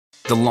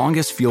The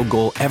longest field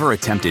goal ever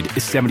attempted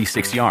is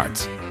 76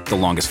 yards. The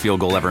longest field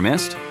goal ever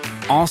missed?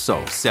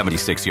 Also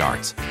 76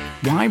 yards.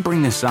 Why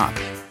bring this up?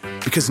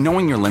 Because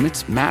knowing your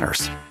limits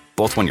matters,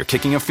 both when you're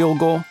kicking a field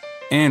goal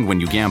and when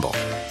you gamble.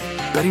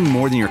 Betting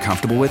more than you're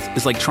comfortable with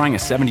is like trying a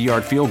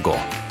 70-yard field goal.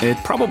 It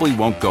probably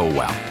won't go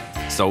well.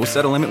 So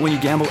set a limit when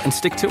you gamble and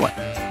stick to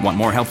it. Want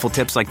more helpful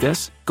tips like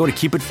this? Go to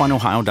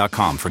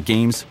keepitfunohio.com for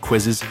games,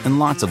 quizzes, and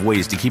lots of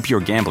ways to keep your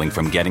gambling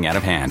from getting out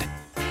of hand.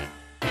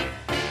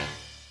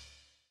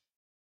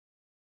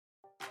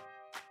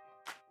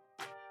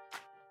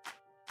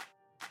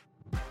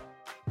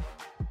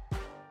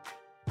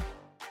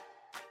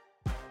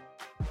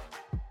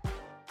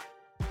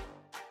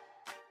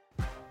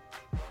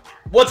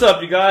 What's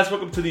up, you guys?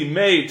 Welcome to the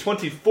May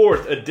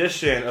 24th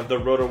edition of the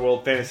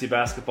Roto-World Fantasy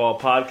Basketball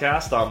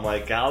Podcast. I'm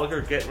Mike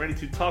Gallagher, getting ready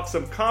to talk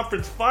some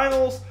conference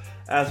finals,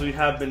 as we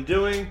have been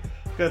doing.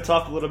 Going to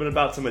talk a little bit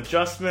about some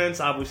adjustments.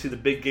 Obviously, the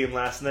big game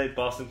last night,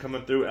 Boston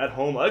coming through at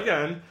home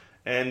again,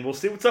 and we'll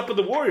see what's up with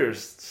the Warriors.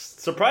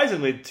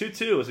 Surprisingly,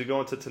 2-2 as we go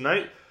into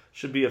tonight.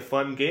 Should be a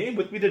fun game.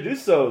 With me to do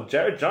so,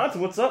 Jared Johnson.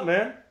 What's up,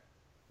 man?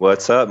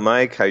 What's up,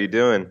 Mike? How you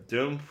doing?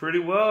 Doing pretty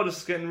well.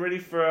 Just getting ready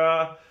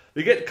for...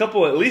 we get a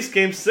couple, at least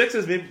game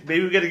sixes.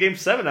 Maybe we get a game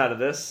 7 out of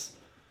this.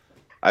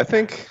 I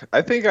think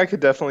I could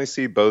definitely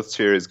see both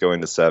series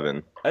going to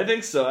 7. I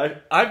think so.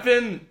 I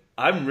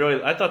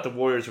thought the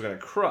Warriors were going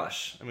to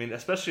crush. I mean,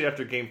 especially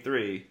after game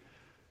 3,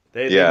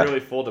 they really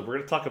folded. We're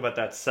going to talk about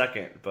that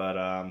second.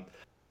 But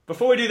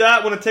before we do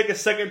that, I want to take a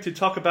second to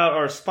talk about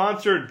our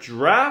sponsor,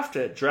 Draft,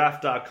 at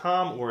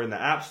draft.com or in the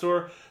App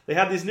Store. They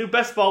have these new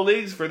best ball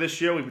leagues for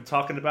this year. We've been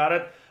talking about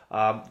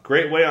it.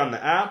 Great way on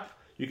the app.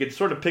 You can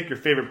sort of pick your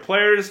favorite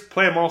players,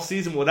 play them all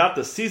season without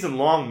the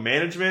season-long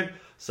management.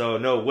 So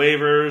no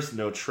waivers,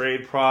 no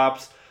trade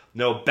props,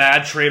 no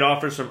bad trade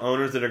offers from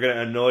owners that are going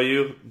to annoy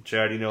you.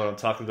 Jared, you know what I'm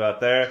talking about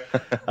there.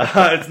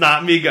 It's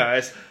not me,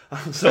 guys.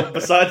 So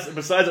besides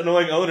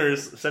annoying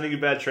owners sending you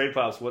bad trade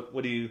props,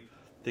 what do you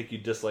think you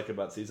dislike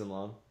about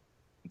season-long?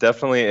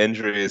 Definitely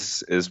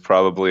injuries is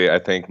probably, I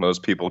think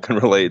most people can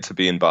relate to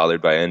being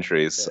bothered by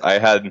injuries. Yeah. I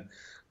had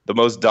the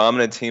most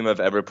dominant team I've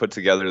ever put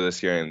together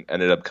this year and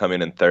ended up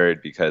coming in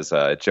third because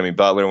Jimmy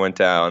Butler went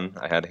down.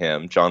 I had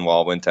him. John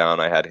Wall went down.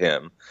 I had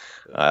him.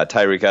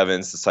 Tyreek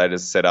Evans decided to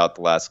sit out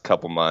the last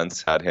couple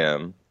months. Had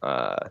him.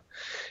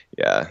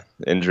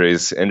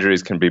 Injuries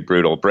can be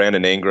brutal.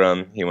 Brandon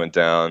Ingram, he went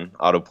down.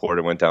 Otto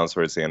Porter went down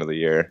towards the end of the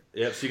year.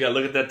 Yep, so you got to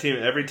look at that team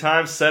every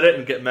time, set it,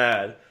 and get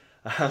mad.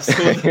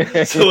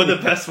 So in the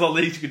best of all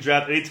leagues, you can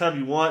draft anytime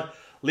you want.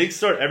 Leagues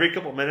start every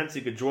couple minutes.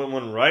 You could join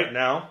one right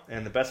now.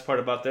 And the best part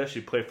about this,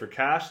 you play for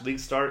cash.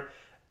 Leagues start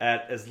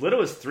at as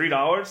little as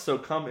 $3. So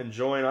come and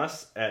join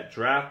us at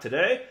Draft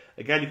today.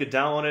 Again, you could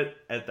download it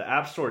at the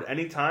App Store at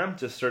any time.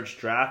 Just search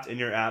Draft in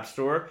your App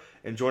Store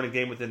and join a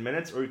game within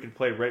minutes. Or you can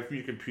play right from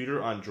your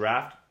computer on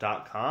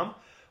draft.com.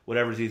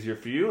 Whatever's easier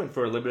for you. And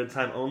for a limited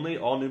time only,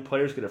 all new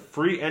players get a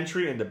free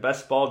entry into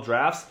Best Ball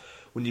Drafts.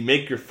 When you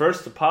make your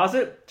first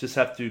deposit, just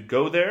have to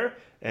go there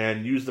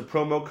and use the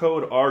promo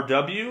code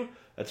RW.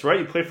 That's right,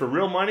 you play for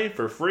real money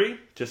for free,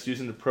 just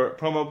using the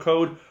promo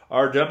code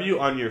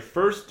RW on your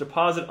first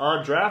deposit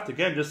on Draft.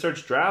 Again, just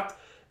search Draft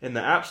in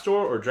the App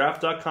Store or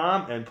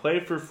draft.com and play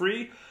for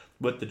free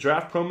with the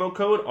Draft promo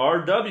code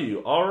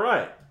RW. All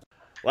right.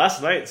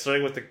 Last night,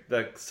 starting with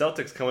the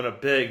Celtics coming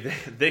up big,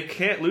 they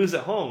can't lose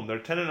at home. They're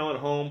 10-0 at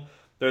home.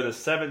 They're the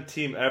 7th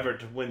team ever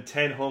to win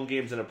 10 home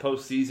games in a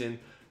postseason.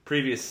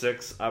 Previous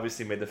 6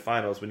 obviously made the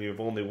finals. When you've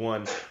only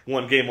won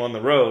one game on the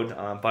road,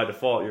 by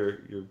default, you're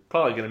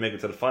probably going to make it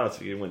to the finals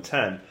if you win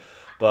 10.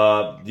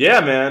 But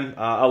yeah, man,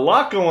 a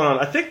lot going on.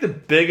 I think the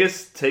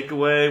biggest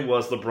takeaway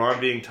was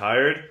LeBron being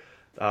tired.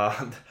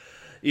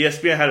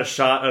 ESPN had a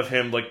shot of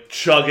him like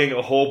chugging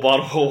a whole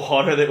bottle of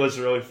water that was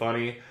really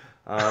funny.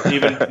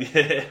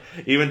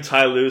 Even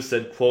Ty Lue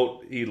said,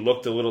 "quote he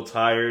looked a little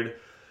tired."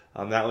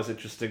 That was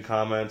interesting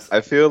comments.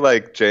 I feel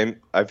like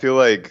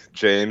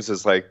James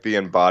is like the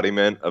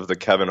embodiment of the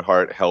Kevin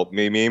Hart "help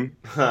me" meme.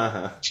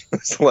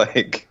 It's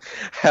like,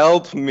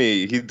 help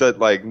me. He did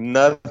like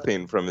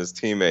nothing from his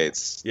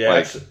teammates. Yeah,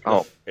 it's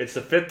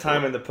the 5th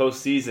time in the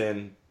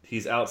postseason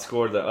he's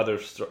outscored the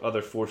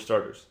other 4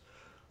 starters.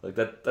 Like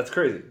that's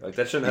crazy. Like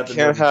that shouldn't happen.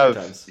 You can't have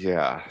 2 times.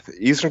 Yeah, the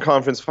Eastern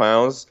Conference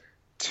Finals,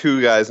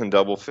 2 guys in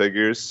double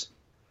figures,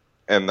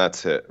 and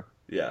that's it.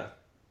 Yeah,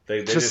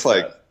 they just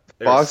like.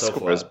 Box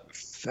score is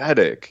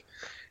pathetic.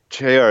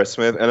 J.R.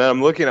 Smith, and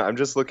I'm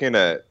just looking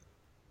at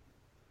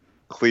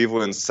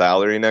Cleveland's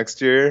salary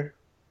next year.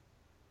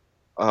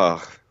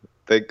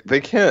 They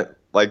can't,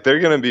 like,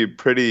 they're gonna be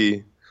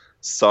pretty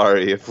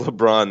sorry if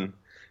LeBron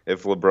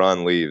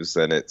leaves,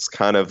 and it's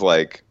kind of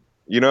like,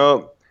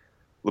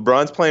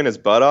 LeBron's playing his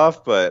butt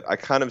off, but I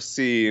kind of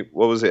see,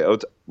 what was it?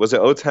 Was it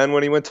 010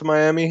 when he went to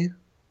Miami?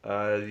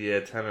 Yeah,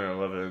 10 or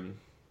 11.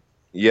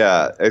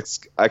 Yeah,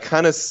 I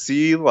kind of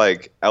see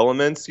like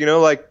elements,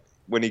 like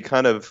when he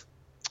kind of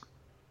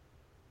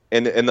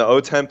in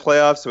the 010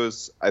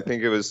 playoffs, I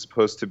think it was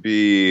supposed to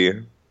be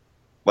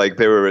like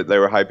they were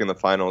hyping the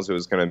finals. It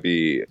was going to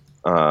be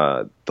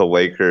the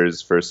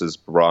Lakers versus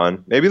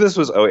Braun. Maybe this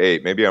was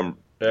 '08. Maybe I'm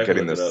Yeah, I can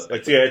getting look it this. up.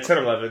 Like, yeah,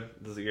 10-11.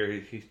 This is the year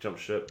he jumped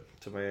ship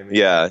to Miami.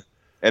 Yeah,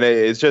 and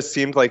it just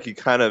seemed like he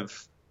kind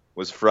of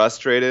was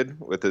frustrated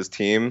with his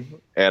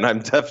team, and I'm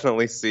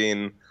definitely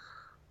seeing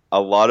a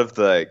lot of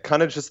the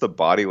kind of just the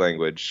body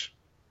language.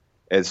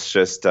 It's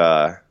just,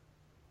 and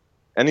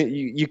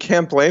you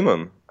can't blame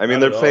him. I mean,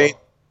 Not they're at paying.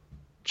 all.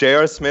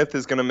 J.R. Smith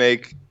is going to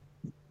make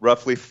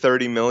roughly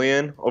 $30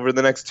 million over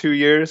the next 2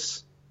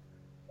 years.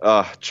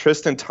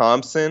 Tristan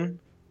Thompson,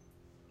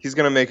 he's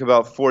going to make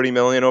about $40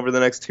 million over the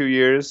next 2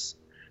 years.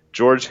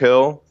 George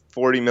Hill,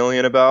 $40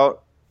 million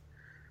about.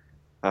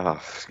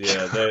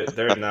 Yeah,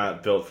 they're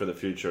not built for the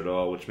future at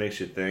all, which makes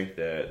you think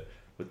that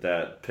with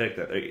that pick,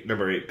 that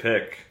number 8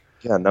 pick,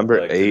 Yeah, number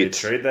like, did they 8.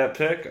 trade that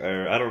pick?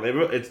 Or I don't.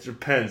 It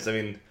depends. I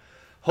mean,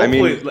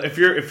 hopefully, if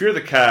you're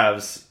the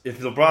Cavs, if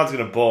LeBron's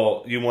going to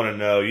bolt, you want to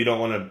know. You don't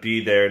want to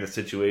be there in a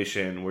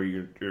situation where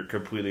you're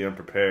completely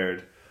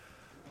unprepared,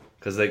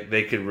 because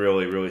they could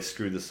really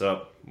screw this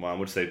up,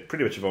 which they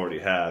pretty much have already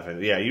have.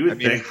 And yeah, you would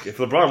think if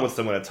LeBron wants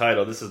to win a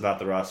title, this is not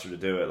the roster to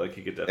do it. Like,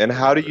 he could definitely. And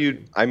how do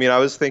you? I mean, I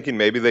was thinking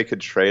maybe they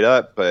could trade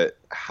up, but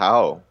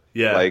how?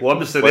 Yeah, Like, well,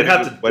 I'm just saying what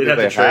they'd have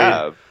to trade.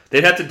 have?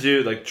 They'd have to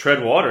do like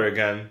tread water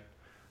again.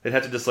 They'd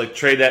have to just like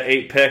trade that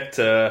 8 pick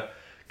to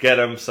get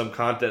him some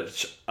content,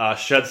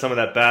 shed some of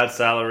that bad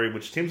salary,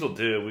 which teams will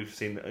do. We've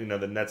seen,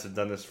 the Nets have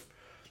done this.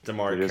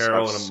 DeMar They just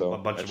Carroll have and so a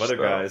bunch of much other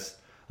stuff. guys.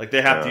 Like,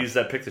 they have to Yeah. use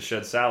that pick to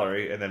shed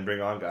salary and then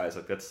bring on guys.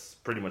 Like, that's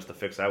pretty much the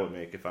fix I would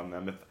make if I'm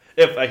them.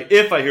 If I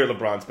hear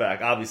LeBron's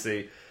back,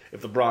 obviously,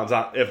 if LeBron's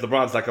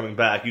not coming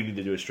back, you need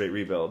to do a straight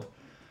rebuild.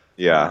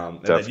 Yeah, And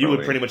definitely. then you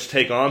would pretty much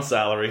take on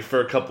salary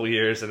for a couple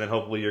years, and then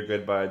hopefully you're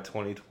good by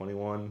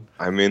 2021.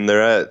 I mean,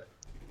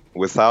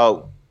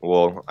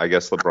 well, I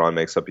guess LeBron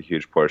makes up a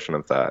huge portion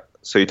of that.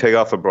 So you take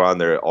off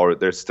LeBron,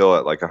 they're still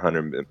at like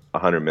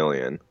 100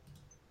 million.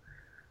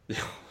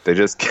 They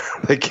just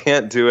they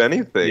can't do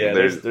anything. Yeah,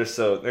 they're going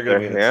to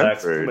be in the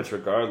tax pretty hampered. much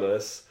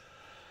regardless.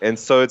 And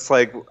so it's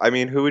like, I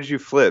mean, who would you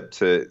flip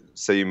to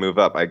say you move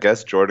up? I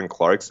guess Jordan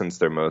Clarkson's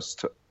their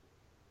most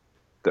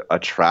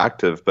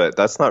attractive, but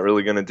that's not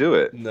really going to do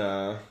it.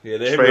 No, yeah,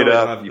 they Trade really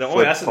up, don't have, you the only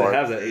flip asset they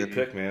have is that Clarkson. 8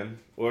 pick, man.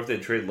 Or if they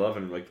trade Love,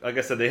 and like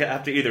I said, they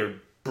have to either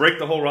break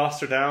the whole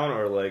roster down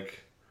or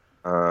like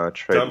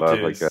Trade dump Love,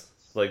 dudes. I guess.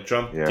 Like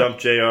dump Yeah.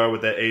 JR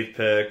with that 8th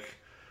pick,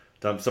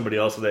 dump somebody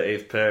else with that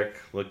 8th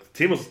pick. Like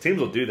teams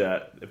will do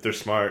that if they're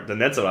smart. The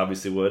Nets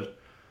obviously would.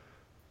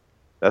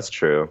 That's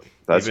true.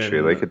 That's Even,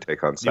 true. They could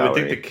take on You salary.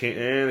 would think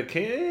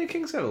the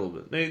Kings got a little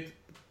bit.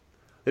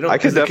 They don't. I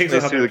could 'cause the Kings definitely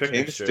don't have see their the pick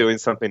next Kings year. doing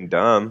something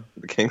dumb.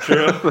 The Kings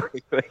True.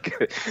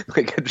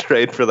 they could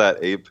trade for that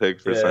 8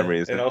 pick for some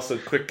reason. And also,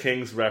 quick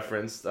Kings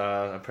reference.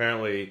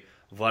 Apparently,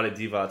 Vlade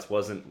Divac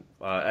wasn't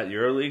at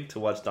EuroLeague to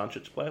watch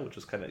Doncic play, which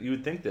was kind of. You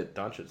would think that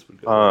Doncic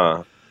would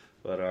go.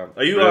 But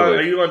are you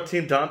on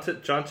Team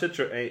Doncic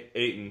or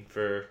Ayton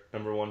for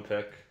number 1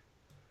 pick?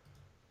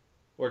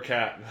 Or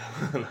Cat?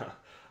 No,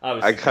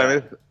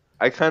 obviously,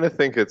 I kind of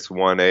think it's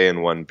 1A and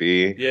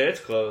 1B. Yeah, it's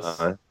close.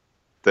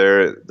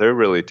 They're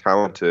really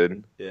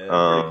talented. Yeah,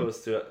 pretty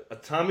close to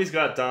it. Tommy's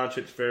got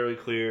Doncic fairly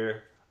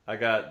clear. I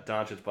got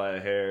Doncic by a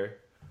hair.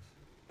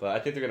 But I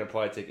think they're going to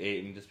probably take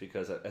Ayton just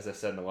because, as I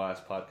said in the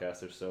last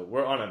podcast or so,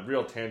 we're on a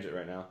real tangent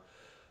right now.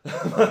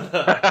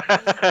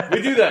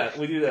 We do that.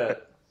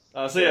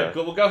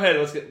 Go ahead.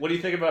 What do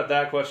you think about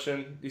that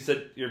question? You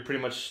said you're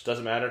pretty much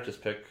doesn't matter.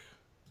 Just pick.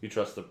 You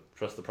trust the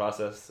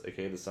process,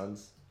 aka the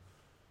Suns.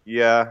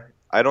 Yeah,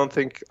 I don't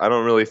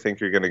really think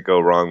you're going to go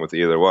wrong with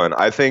either one.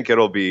 I think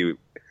it'll be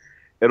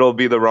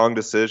the wrong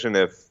decision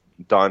if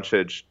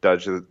Doncic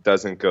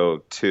doesn't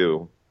go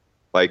 2.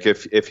 Like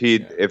if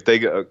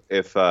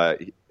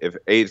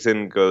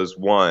Ayton goes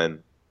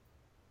 1,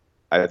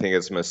 I think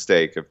it's a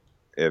mistake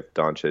if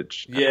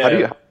Doncic.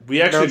 Yeah,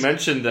 we actually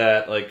mentioned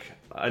that. Like,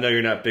 I know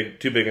you're not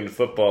too big into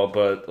football,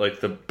 but like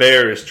the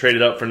Bears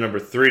traded up from number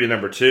 3 to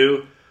number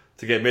 2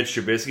 to get Mitch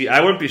Trubisky. I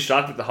wouldn't be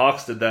shocked if the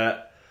Hawks did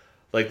that.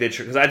 Like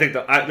because I think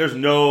there's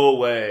no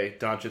way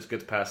Doncic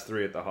gets past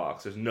 3 at the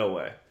Hawks. There's no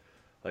way.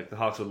 Like the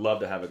Hawks would love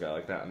to have a guy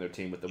like that on their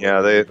team with the.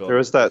 Yeah, there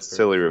was that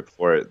silly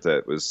report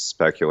that was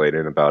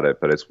speculating about it,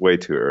 but it's way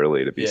too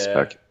early to be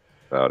speculating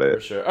about it.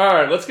 For sure. All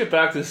right, let's get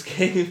back to this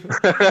game.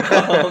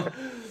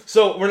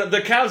 So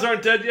the Cavs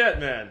aren't dead yet,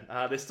 man.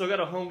 They still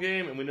got a home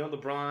game, and we know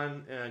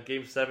LeBron.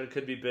 Game 7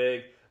 could be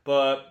big,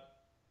 but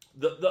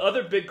the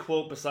other big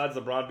quote besides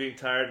LeBron being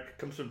tired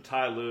comes from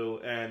Ty Lue,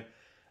 and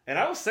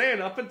I was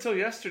saying up until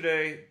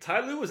yesterday,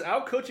 Ty Lue was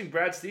out coaching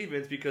Brad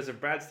Stevens because of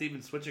Brad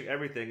Stevens switching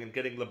everything and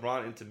getting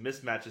LeBron into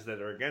mismatches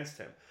that are against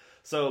him.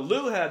 So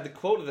Lue had the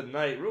quote of the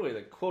night, really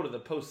the quote of the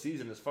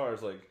postseason as far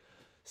as like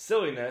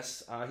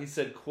silliness. He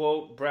said,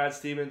 "quote Brad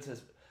Stevens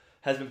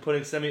has been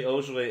putting Semi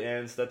Ojeleye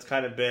in, so that's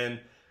kind of been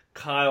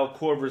Kyle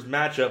Korver's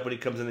matchup when he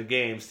comes in the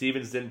game.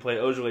 Stevens didn't play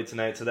Ojeleye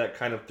tonight, so that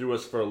kind of threw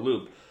us for a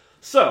loop."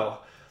 So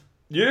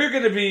you're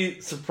going to be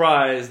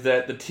surprised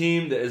that the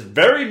team that is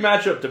very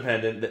matchup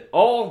dependent, the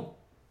whole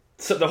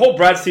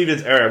Brad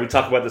Stevens era, we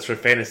talk about this for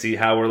fantasy,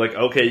 how we're like,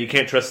 okay, you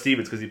can't trust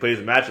Stevens because he plays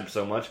a matchup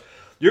so much.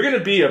 You're going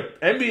to be an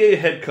NBA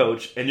head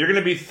coach, and you're going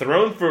to be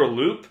thrown for a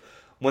loop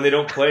when they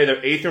don't play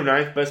their 8th or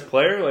 9th best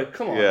player? Like,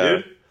 come on,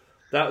 dude.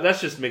 That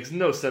just makes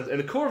no sense.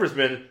 And Korver's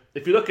been,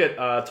 if you look at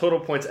total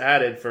points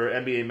added for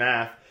NBA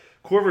math,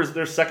 Korver's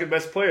their second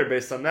best player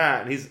based on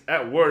that, and he's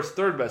at worst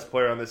third best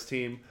player on this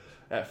team.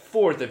 At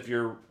fourth, if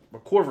you're a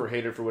Korver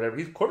hater for whatever,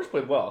 Korver's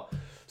played well.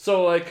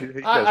 So, like,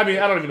 I mean,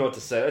 I don't even know what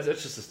to say.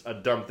 It's just a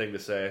dumb thing to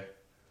say.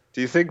 Do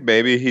you think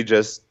maybe he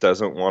just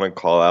doesn't want to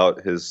call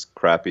out his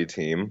crappy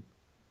team?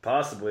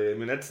 Possibly. I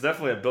mean, that's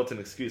definitely a built-in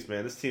excuse,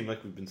 man. This team,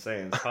 like we've been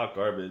saying, is hot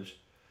garbage.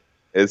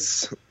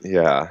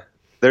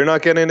 They're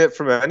not getting it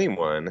from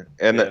anyone.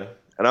 And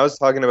I was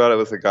talking about it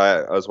with a guy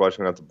I was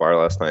watching at the bar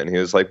last night, and he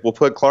was like, we'll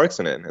put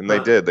Clarkson in. And they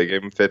did. They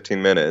gave him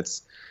 15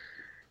 minutes.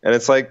 And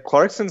it's like,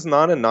 Clarkson's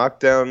not a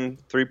knockdown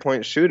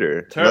three-point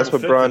shooter. That's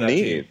what Braun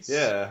needs. Team.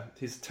 Yeah,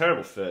 he's a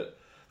terrible fit.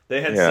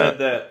 They had said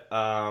that,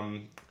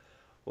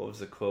 what was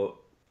the quote?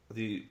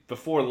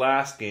 Before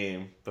last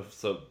game,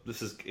 so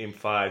this is game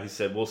 5, he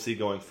said, we'll see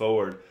going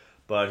forward.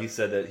 But he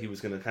said that he was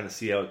going to kind of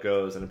see how it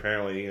goes. And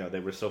apparently, they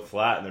were so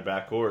flat in their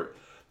backcourt.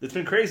 It's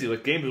been crazy.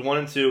 Like, games 1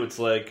 and 2, it's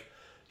like,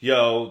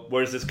 yo,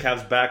 where's this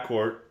Cavs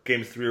backcourt?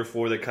 Games 3 or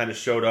 4, they kind of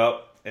showed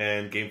up.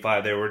 And game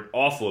 5, they were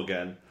awful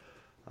again.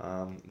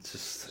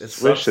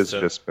 Swish has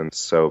just been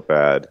so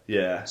bad.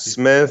 Yeah.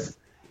 Smith,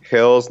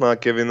 Hill's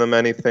not giving them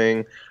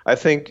anything. I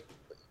think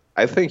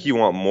you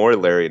want more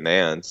Larry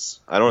Nance.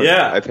 I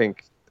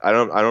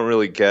don't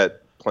really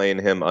get playing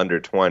him under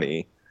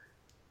 20.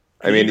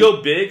 Could you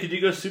go big? Could you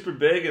go super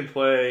big and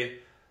play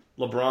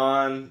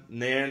LeBron,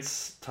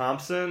 Nance,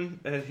 Thompson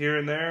here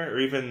and there, or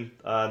even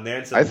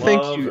Nance and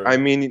Love?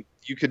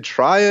 You could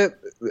try it.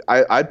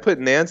 I'd put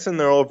Nance in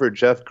there over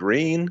Jeff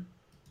Green.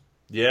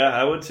 Yeah,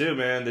 I would too,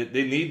 man.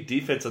 They need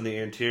defense on the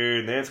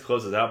interior. Nance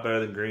closes out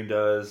better than Green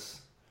does.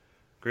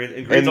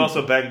 Green's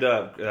also banged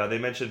up. They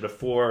mentioned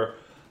before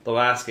the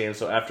last game,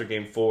 so after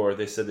game 4,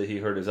 they said that he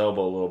hurt his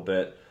elbow a little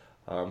bit.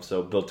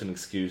 So built-in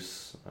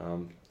excuse.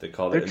 They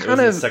called it. It was in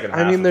the second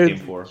half of game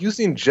 4.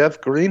 Using Jeff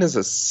Green as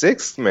a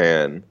 6th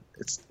man.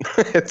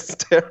 It's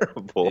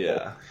terrible.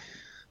 Yeah.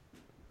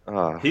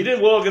 He did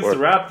well against the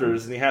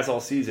Raptors, and he has all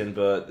season,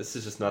 but this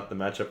is just not the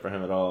matchup for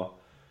him at all.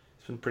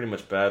 He's been pretty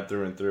much bad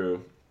through and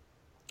through.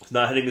 He's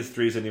not hitting his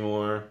threes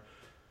anymore.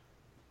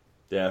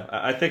 Yeah,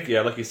 I think,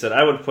 like you said,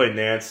 I would play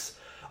Nance.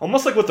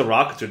 Almost like what the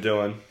Rockets are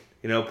doing.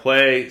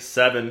 Play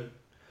 7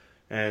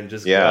 and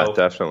just go. Yeah,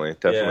 definitely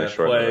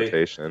short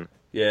rotation.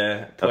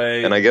 Yeah,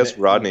 play. And I guess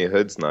Rodney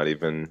Hood's not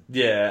even.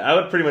 Yeah, I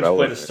would pretty much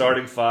play the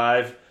starting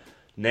 5,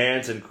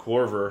 Nance and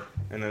Korver,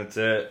 and that's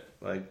it.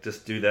 Like,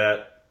 just do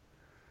that.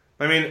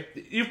 I mean,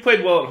 you've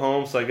played well at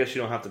home, so I guess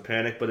you don't have to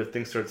panic. But if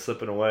things start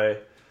slipping away,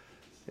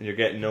 and you're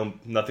getting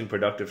nothing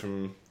productive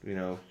from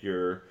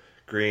your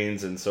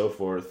Greens and so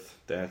forth,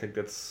 then I think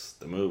that's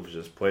the move.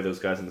 Just play those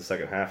guys in the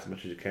second half as much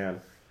as you can.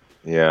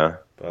 Yeah.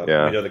 But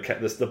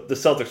the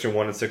Celtics are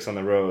 1-6 on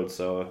the road,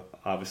 so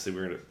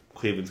obviously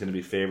Cleveland's going to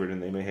be favored,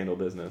 and they may handle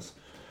business.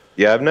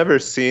 Yeah, I've never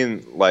seen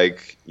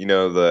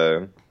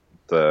the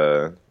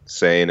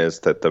saying is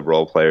that the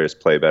role players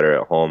play better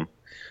at home,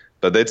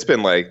 but it's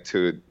been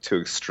to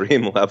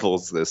extreme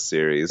levels this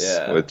series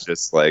with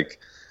just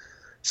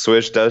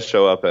Swish does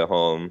show up at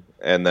home,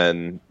 and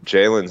then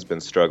Jalen's been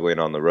struggling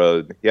on the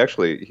road. He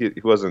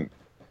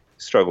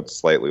struggled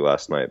slightly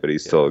last night, but he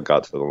still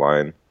got to the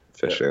line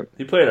efficient. Yeah.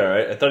 He played all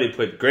right. I thought he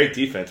played great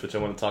defense, which I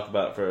want to talk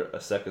about for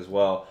a sec as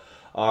well.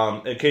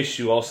 In case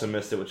you also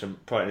missed it, which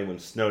probably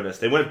anyone's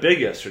noticed, they went big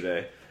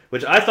yesterday,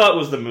 which I thought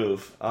was the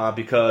move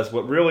because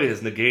what really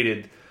has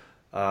negated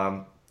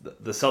the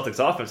Celtics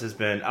offense has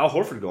been Al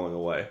Horford going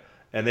away.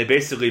 And they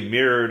basically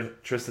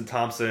mirrored Tristan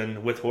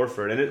Thompson with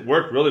Horford, and it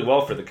worked really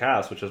well for the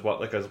Cavs, which is what,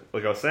 like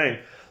I was saying,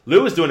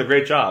 Lou was doing a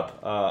great job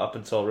up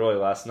until really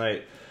last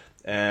night.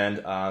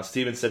 And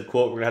Steven said,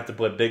 quote, "We're going to have to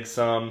play big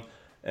some."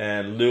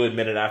 And Lou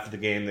admitted after the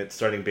game that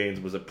starting Baines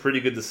was a pretty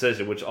good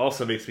decision, which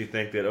also makes me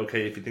think that,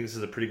 okay, if you think this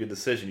is a pretty good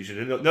decision, you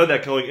should know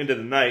that going into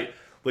the night,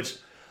 which...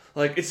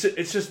 it's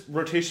just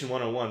rotation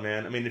 101,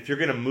 man. I mean, if you're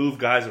going to move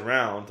guys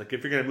around, if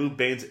you're going to move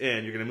Baines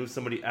in, you're going to move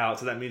somebody out,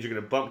 so that means you're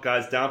going to bump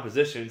guys down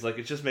positions.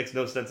 It just makes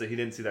no sense that he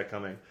didn't see that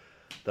coming.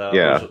 The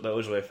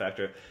Ojale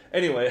factor.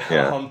 Anyway,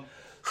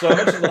 so I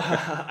mentioned,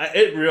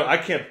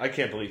 I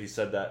can't believe he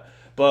said that.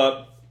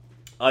 But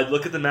I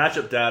look at the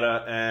matchup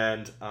data,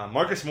 and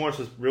Marcus Morris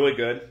was really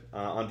good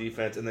on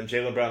defense, and then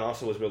Jaylen Brown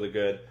also was really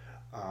good.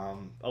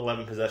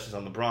 11 possessions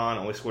on LeBron,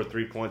 only scored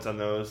 3 points on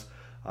those.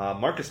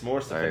 Marcus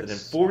Morris defended him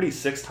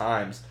 46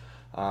 times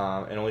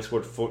and only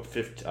scored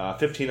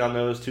 15 on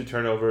those, 2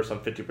 turnovers on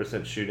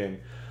 50% shooting.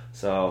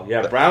 So,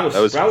 Brown was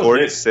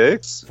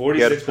 46?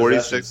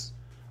 46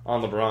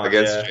 on LeBron.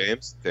 Against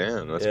James?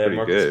 Damn, that's pretty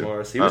Marcus good.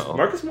 Morris.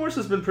 Marcus Morris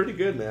has been pretty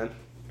good, man.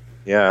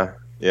 Yeah.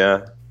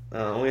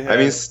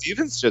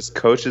 Stevens just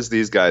coaches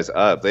these guys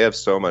up. They have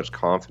so much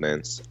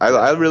confidence.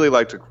 I really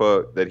liked a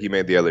quote that he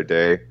made the other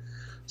day.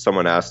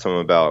 Someone asked him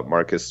about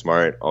Marcus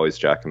Smart always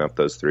jacking up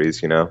those threes,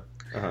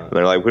 And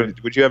they're like,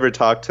 would you ever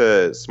talk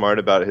to Smart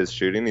about his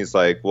shooting? He's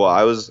like, well,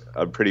 I was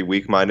a pretty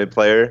weak-minded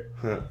player,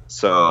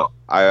 so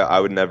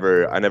I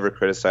never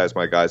criticize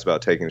my guys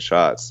about taking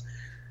shots.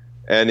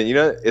 And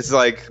it's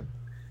like,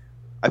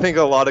 I think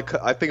a lot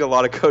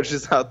of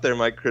coaches out there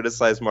might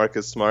criticize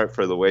Marcus Smart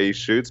for the way he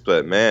shoots,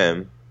 but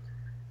man,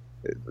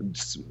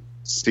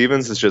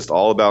 Stevens is just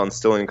all about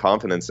instilling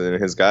confidence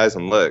in his guys.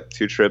 And look,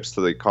 2 trips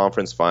to the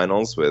conference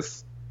finals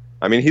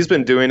he's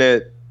been doing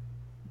it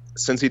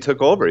since he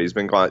took over. He's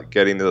been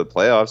getting to the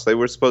playoffs. They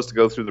were supposed to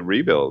go through the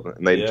rebuild,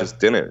 and they just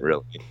didn't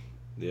really.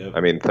 Yeah.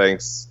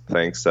 Thanks,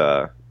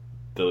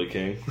 Billy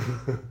King.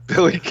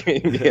 Billy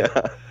King,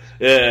 yeah.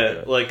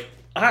 Yeah, like,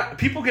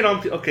 people get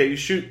on, okay, you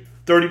shoot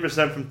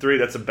 30% from 3,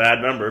 that's a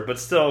bad number, but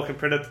still,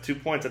 compared that to 2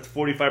 points, that's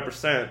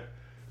 45%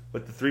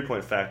 with the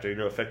 3-point factor,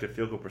 effective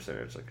field goal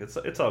percentage. Like,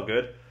 it's all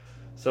good.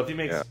 So if he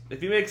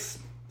makes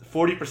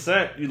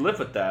 40%, you live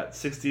with that.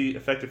 60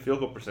 effective field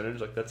goal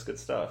percentage, like, that's good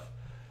stuff.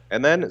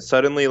 And then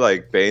suddenly,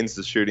 like, Baines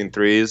is shooting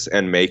threes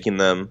and making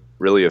them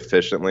really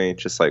efficiently.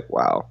 Just like,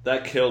 wow.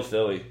 That killed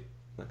Philly.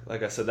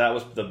 Like I said, that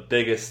was the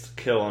biggest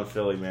kill on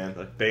Philly, man.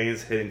 Like,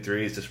 Baines hitting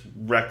threes just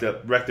wrecked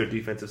their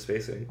defensive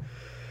spacing.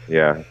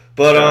 Yeah.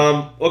 But,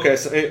 okay,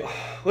 so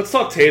let's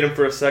talk Tatum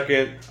for a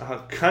second.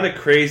 Kind of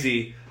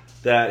crazy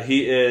that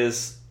he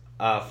is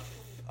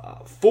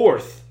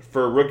 4th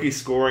for rookie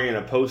scoring in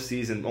a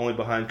postseason, only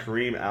behind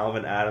Kareem,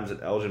 Alvin Adams,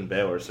 and Elgin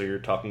Baylor. So you're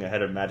talking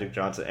ahead of Magic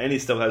Johnson, and he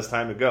still has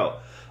time to go.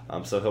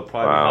 So he'll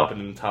probably be hopping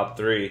in the top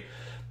 3.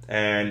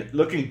 And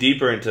looking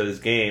deeper into his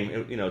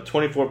game,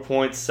 24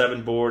 points,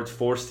 7 boards,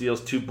 4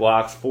 steals, 2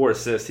 blocks, 4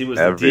 assists. He was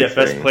the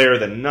DFS player of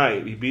the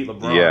night. He beat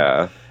LeBron.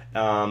 Yeah.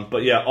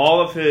 But yeah,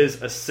 all of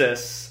his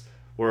assists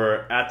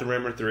were at the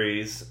rim or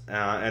threes,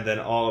 and then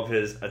all of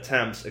his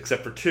attempts,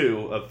 except for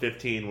 2 of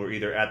 15, were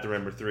either at the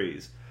rim or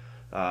threes.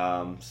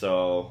 Or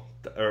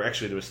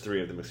actually there was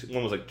 3 of them.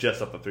 One was like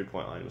just up the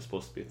 3-point line. It was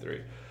supposed to be a 3.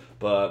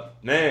 But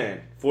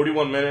man,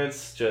 41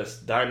 minutes,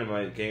 just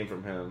dynamite game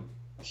from him.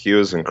 He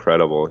was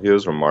incredible. He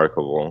was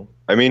remarkable.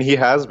 He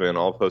has been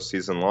all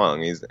postseason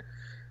long. He's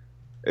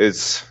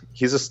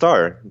a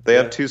star. They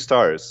have 2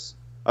 stars.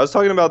 I was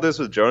talking about this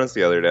with Jonas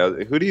the other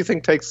day. Who do you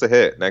think takes the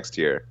hit next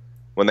year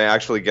when they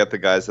actually get the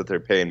guys that they're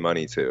paying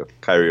money to?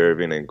 Kyrie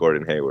Irving and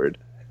Gordon Hayward.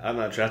 I'm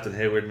not drafting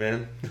Hayward,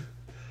 man.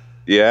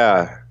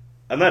 Yeah.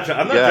 I'm not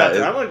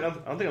drafting. I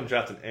don't think I'm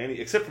drafting any,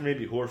 except for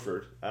maybe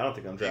Horford. I don't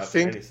think I'm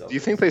drafting any. Do you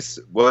think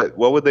what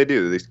would they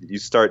do? You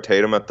start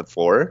Tatum at the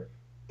 4?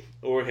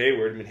 Or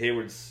Hayward.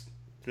 He's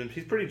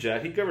pretty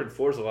jacked. He covered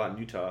 4s a lot in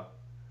Utah. And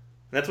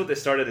that's what they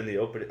started in the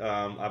open,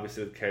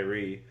 obviously with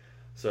Kyrie.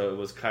 So it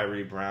was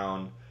Kyrie,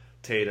 Brown,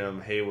 Tatum,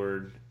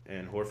 Hayward,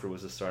 and Horford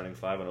was the starting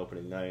 5 on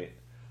opening night.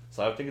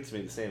 So I think it's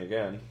going to be the same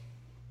again.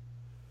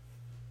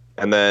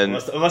 And then,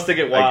 unless they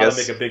get wild and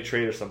make a big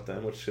trade or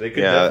something, which they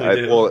could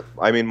definitely do.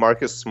 Well,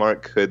 Marcus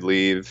Smart could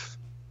leave.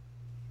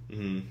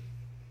 Mm-hmm.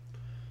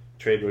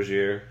 Trade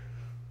Rozier,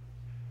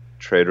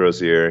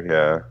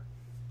 yeah.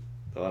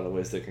 A lot of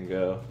ways they can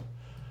go.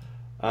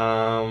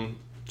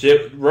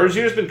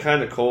 Rozier's been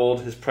kind of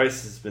cold. His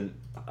price has been,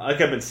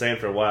 like I've been saying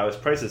for a while, his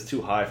price is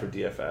too high for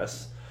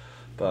DFS.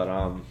 But,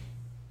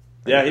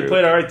 he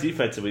played all right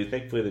defensively.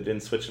 Thankfully, they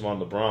didn't switch him on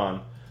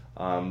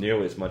LeBron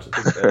nearly as much.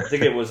 I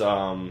think it was...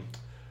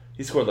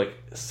 he scored like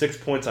 6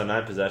 points on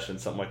 9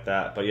 possessions, something like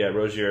that. But yeah,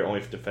 Rozier only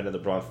defended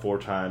LeBron 4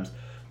 times,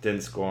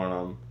 didn't score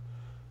on him.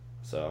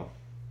 So,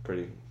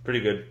 pretty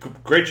good.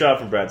 Great job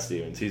from Brad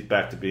Stevens. He's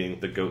back to being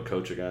the GOAT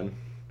coach again.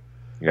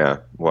 Yeah,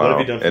 wow. What have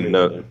you done for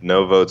and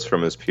no votes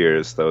from his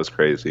peers. That was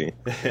crazy.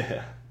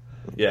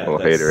 Yeah, a little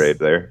haterade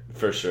there.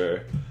 For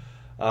sure.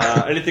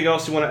 Anything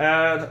else you want to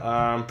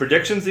add?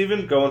 Predictions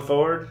even going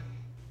forward?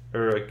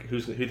 Or like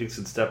who thinks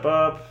can step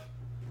up?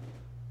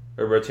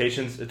 Or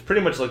rotations? It's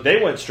pretty much like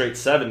they went straight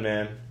 7,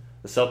 man.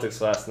 The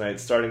Celtics last night,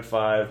 starting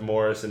 5,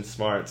 Morris and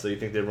Smart. So you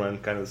think they run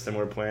kind of a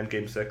similar plan,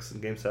 Game 6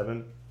 and Game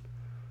 7?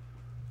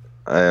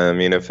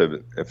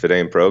 If it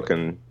ain't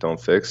broken, don't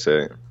fix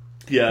it.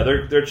 Yeah,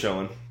 they're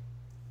chilling.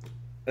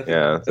 I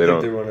think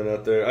they're running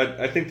out there.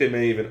 I think they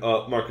may even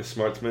up Marcus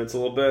Smart's minutes a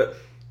little bit.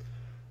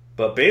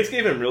 But Baines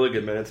gave him really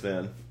good minutes,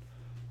 man.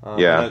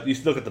 You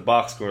look at the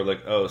box score,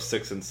 like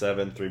 6 and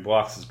 7, 3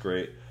 blocks is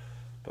great.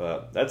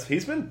 But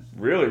he's been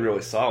really,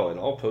 really solid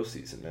all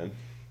postseason, man.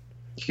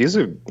 He's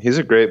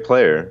a great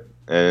player,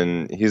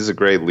 and he's a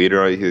great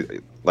leader.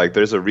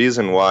 There's a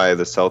reason why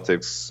the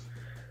Celtics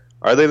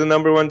are they the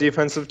number 1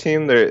 defensive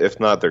team? If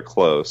not, they're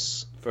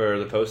close. For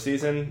the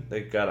postseason, they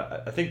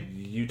got. I think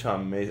Utah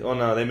may. Oh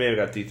no, they may have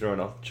got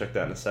dethroned. I'll check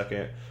that in a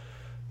second.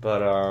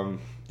 But a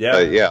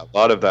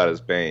lot of that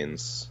is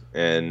Baines,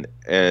 and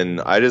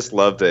I just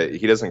love that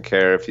he doesn't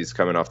care if he's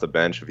coming off the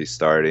bench, if he's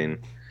starting.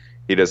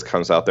 He just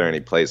comes out there and he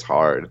plays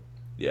hard.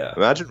 Yeah.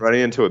 Imagine running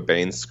into a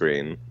Baines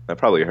screen. That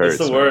probably hurts.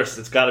 It's the worst.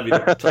 It's got to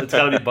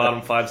be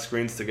bottom 5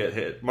 screens to get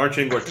hit.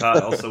 Marcin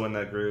Gortat also in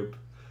that group.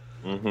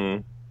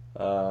 Mm-hmm.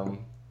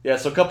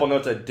 So a couple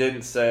notes I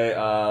didn't say.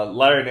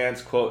 Larry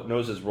Nance, quote,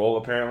 knows his role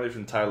apparently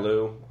from Ty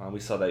Lue. We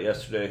saw that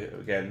yesterday.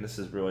 Again, this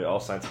is really all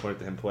signs pointing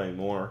to him playing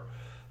more.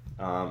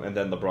 And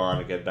then LeBron,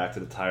 again, back to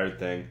the tired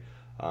thing.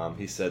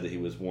 He said that he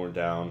was worn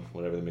down,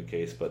 whatever the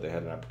case, but they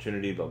had an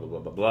opportunity, blah, blah, blah,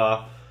 blah,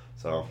 blah.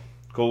 So,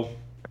 cool.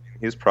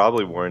 He's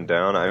probably worn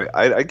down.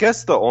 I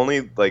guess the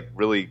only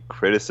really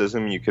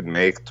criticism you could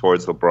make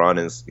towards LeBron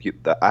is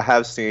I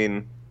have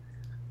seen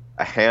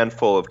a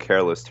handful of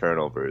careless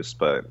turnovers,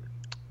 but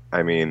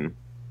I mean,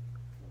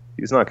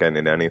 he's not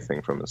getting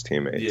anything from his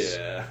teammates.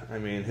 Yeah, I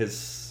mean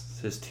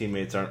his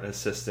teammates aren't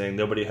assisting.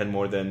 Nobody had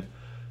more than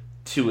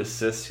 2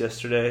 assists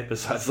yesterday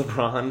besides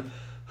LeBron.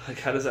 Like,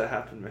 how does that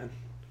happen, man?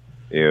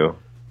 Ew.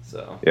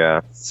 So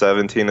yeah,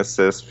 17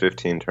 assists,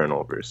 15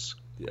 turnovers.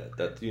 Yeah,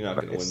 you're not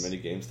going to win many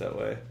games that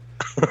way.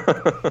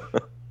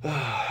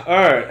 All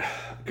right,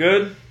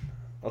 good.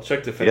 I'll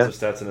check defensive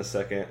stats in a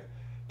second.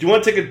 Do you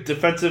want to take a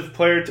defensive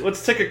player?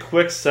 Let's take a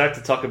quick sec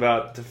to talk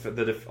about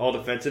all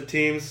defensive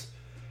teams.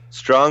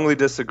 Strongly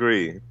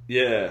disagree.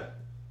 Yeah,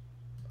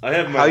 I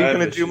have. How are you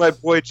going to do my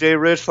boy Jay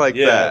Rich like that?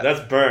 Yeah,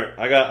 that's burnt.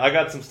 I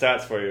got some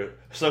stats for you.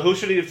 So who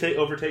should he have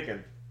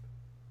overtaken?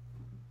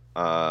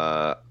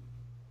 I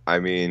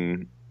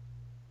mean,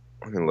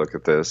 let me look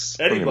at this.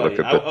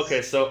 Anybody?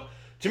 Okay, so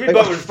Jimmy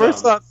Butler's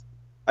first off.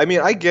 I mean,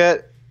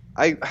 okay,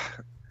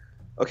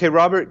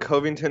 Robert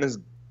Covington is.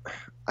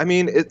 I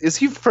mean, is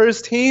he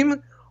first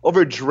team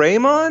over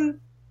Draymond?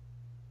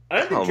 I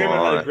don't think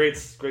Draymond had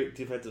a great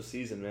defensive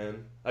season,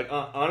 man. Like,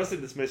 honestly,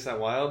 this may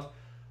sound wild.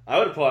 I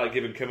would have probably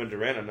given Kevin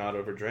Durant a nod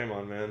over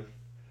Draymond, man.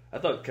 I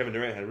thought Kevin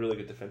Durant had really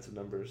good defensive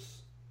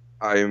numbers.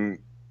 I'm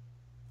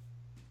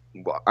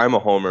a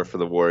homer for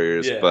the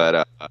Warriors,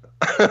 but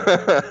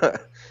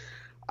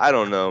I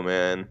don't know,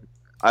 man.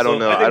 I don't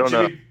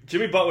know.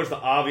 Jimmy Butler's the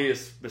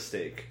obvious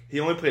mistake. He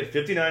only played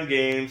 59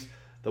 games.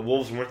 The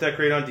Wolves weren't that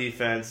great on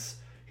defense.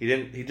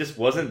 He just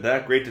wasn't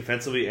that great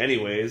defensively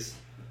anyways.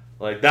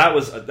 Like,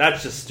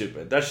 that's just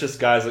stupid. That's just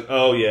guys like,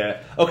 oh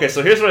yeah. Okay,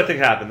 so here's what I think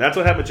happened. That's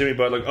what happened with Jimmy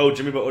Butler. Like, oh,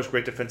 Jimmy Butler's a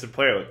great defensive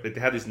player. Like, they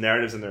have these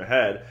narratives in their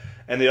head.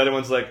 And the other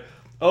one's like,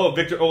 oh,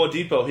 Victor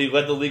Oladipo, he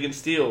led the league in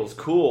steals.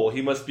 Cool.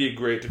 He must be a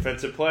great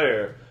defensive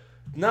player.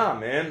 Nah,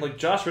 man. Like,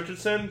 Josh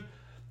Richardson,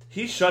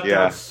 he shut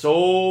down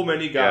so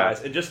many guys.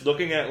 Yeah. And just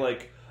looking at,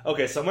 like,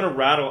 okay, so I'm going to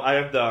rattle. I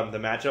have the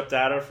matchup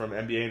data from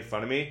NBA in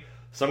front of me.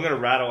 So I'm going to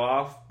rattle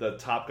off the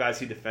top guys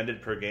he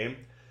defended per game.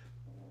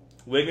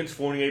 Wiggins,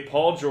 Fournier,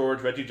 Paul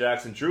George, Reggie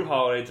Jackson, Drew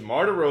Holiday,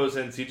 DeMar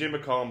DeRozan, C.J.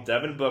 McCollum,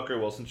 Devin Booker,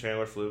 Wilson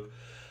Chandler, Fluke,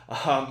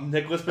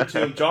 Nicholas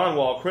Batum, John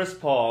Wall, Chris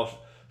Paul,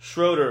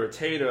 Schroeder,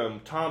 Tatum,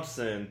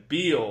 Thompson,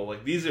 Beal.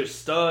 Like, these are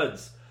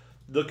studs.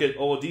 Look at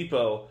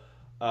Oladipo.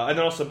 And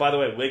then also, by the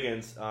way,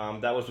 Wiggins,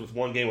 that was with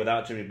one game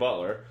without Jimmy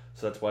Butler,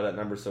 so that's why that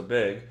number's so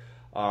big.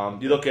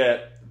 You look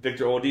at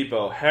Victor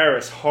Oladipo,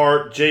 Harris,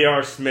 Hart,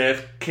 J.R.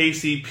 Smith,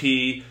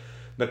 KCP,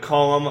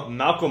 McCollum,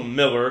 Malcolm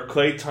Miller,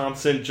 Klay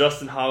Thompson,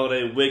 Justin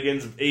Holiday,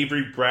 Wiggins,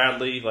 Avery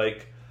Bradley.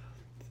 Like,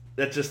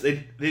 that just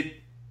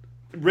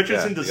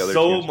Richardson does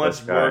so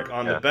much work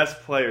on the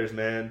best players,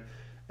 man,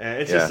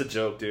 and it's just a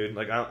joke, dude.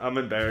 Like, I'm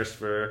embarrassed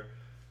for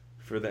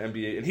the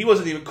NBA, and he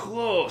wasn't even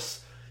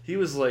close. He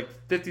was like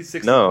 50,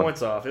 60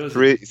 points off. It was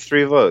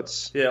three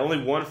votes. Yeah,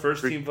 only one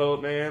first-team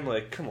vote, man.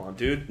 Like, come on,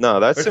 dude. No,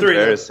 that's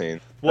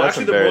embarrassing. Well,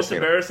 actually, the most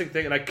embarrassing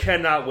thing, and I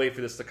cannot wait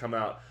for this to come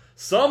out,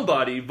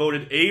 somebody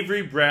voted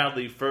Avery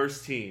Bradley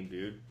first team,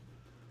 dude.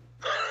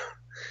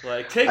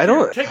 Like, take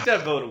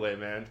that vote away,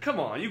 man. Come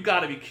on, you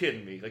got to be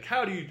kidding me. Like,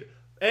 how do you...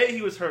 A,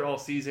 he was hurt all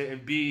season,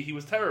 and B, he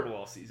was terrible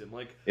all season.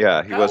 Like,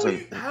 yeah, he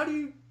wasn't... How do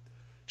you...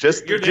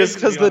 Just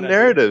because the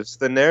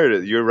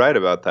narrative, you're right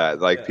about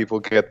that. Like, people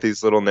get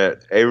these little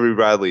Avery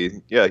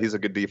Bradley, yeah, he's a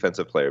good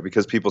defensive player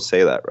because people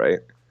say that, right?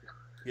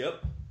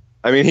 Yep.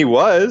 I mean, he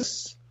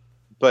was,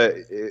 but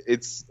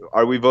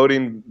are we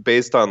voting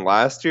based on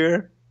last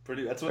year?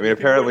 That's what I mean,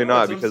 apparently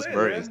not because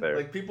Murray's there.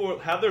 Like, people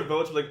have their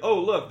votes like, oh,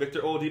 look, Victor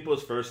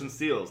Oladipo's first in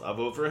steals. I'll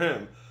vote for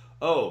him.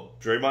 Oh,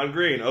 Draymond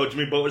Green. Oh,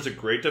 Jimmy Butler's a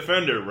great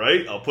defender,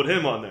 right? I'll put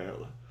him on there.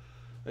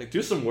 Like,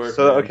 do some work.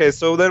 So, man. Okay,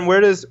 so then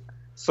where does...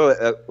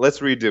 So let's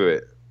redo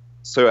it.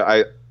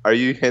 So are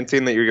you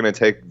hinting that you're going to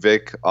take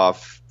Vic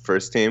off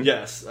first team?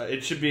 Yes,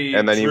 it should be.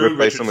 And then Drew you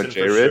replace Richardson him with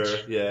Jay Rich? Sure.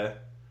 Yeah.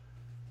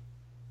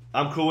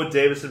 I'm cool with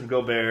Davis and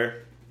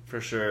Gobert,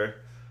 for sure.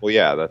 Well,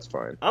 yeah, that's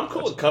fine. I'm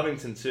cool with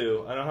Covington,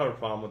 too. I don't have a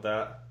problem with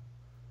that.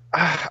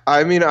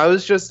 I mean, I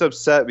was just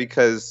upset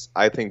because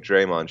I think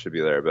Draymond should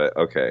be there, but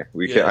okay.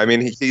 Can. I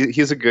mean,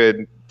 he's a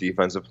good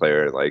defensive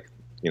player, like,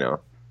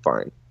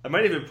 fine. I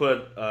might even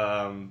put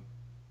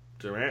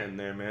Durant in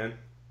there, man.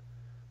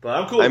 But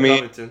I'm cool with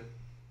Covington.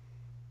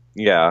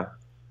 Yeah.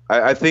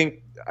 I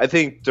think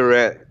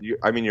Durant,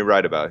 you're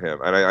right about him.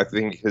 And I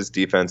think his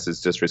defense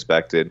is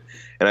disrespected.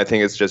 And I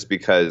think it's just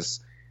because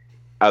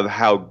of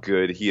how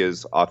good he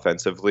is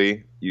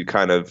offensively. You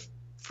kind of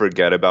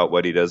forget about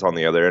what he does on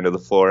the other end of the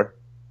floor.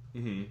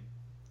 Mm-hmm.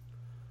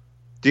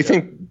 Do you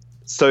think...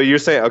 So you're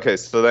saying...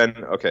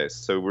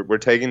 So we're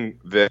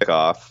taking Vic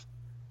off.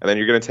 And then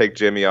you're going to take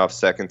Jimmy off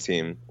second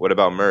team. What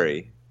about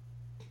Murray?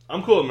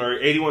 I'm cool with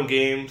Murray. 81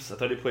 games. I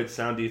thought he played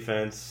sound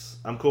defense.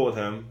 I'm cool with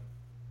him.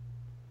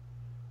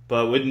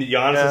 But with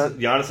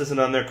Giannis isn't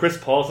on there. Chris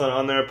Paul's not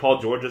on there. Paul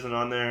George isn't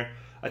on there.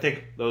 I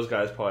think those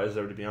guys probably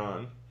deserve to be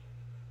on.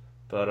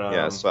 But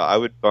yeah, so I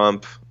would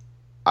bump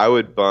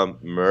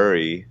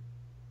Murray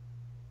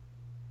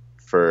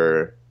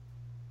for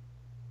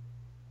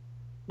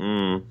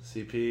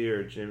CP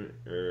or Jimmy.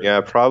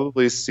 Yeah,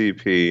 probably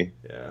CP.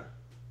 Yeah.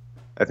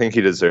 I think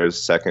he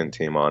deserves second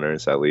team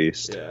honors at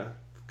least. Yeah,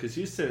 because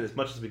Houston, as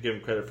much as we give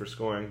them credit for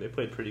scoring, they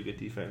played pretty good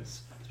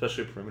defense,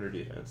 especially perimeter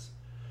defense.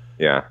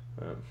 Yeah.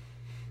 And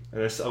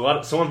there's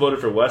someone voted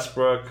for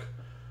Westbrook,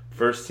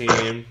 first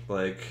team.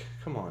 Like,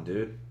 come on,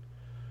 dude.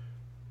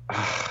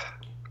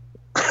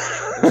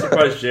 I'm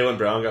surprised Jaylen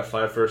Brown got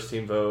 5 first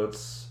team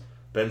votes.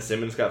 Ben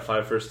Simmons got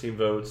 5 first team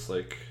votes.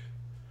 Like,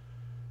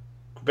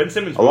 Ben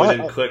Simmons really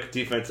didn't click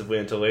defensively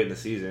until late in the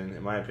season,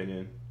 in my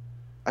opinion.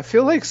 I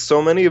feel like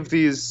so many of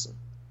these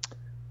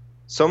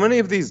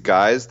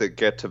guys that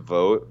get to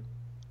vote,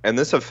 and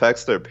this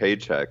affects their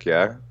paycheck,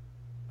 yeah?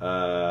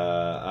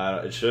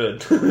 It should.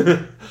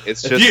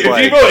 It's if just you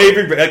vote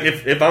Avery, like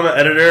if I'm an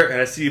editor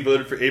and I see you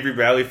voted for Avery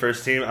Bradley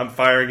first team, I'm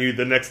firing you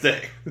the next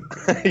day.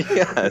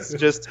 Yeah, it's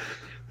just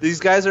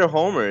these guys are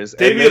homers.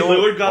 Damian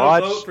Lillard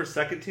got a vote for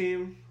second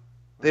team.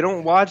 They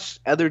don't watch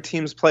other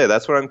teams play.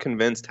 That's what I'm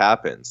convinced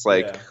happens.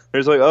 Like,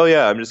 there's like, oh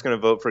yeah, I'm just gonna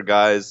vote for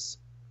guys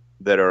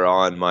that are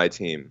on my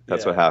team.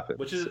 That's what happens.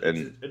 Which is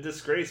a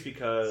disgrace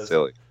because,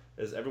 silly.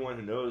 As everyone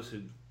who knows,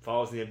 who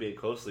follows the NBA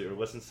closely or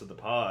listens to the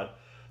pod,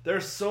 there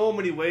are so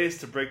many ways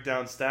to break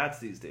down stats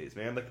these days,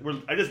 man. Like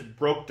I just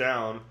broke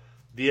down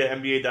via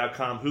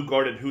NBA.com who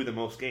guarded who the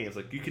most games.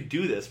 Like you could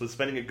do this with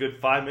spending a good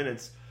 5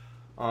 minutes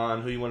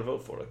on who you want to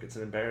vote for. Like it's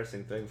an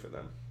embarrassing thing for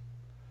them.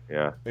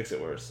 Yeah, makes it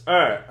worse. All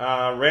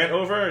right, rant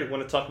over. You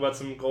want to talk about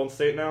some Golden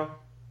State now?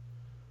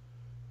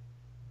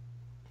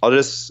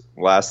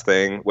 Last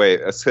thing. Wait,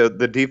 so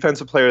the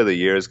defensive player of the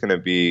year is going to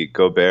be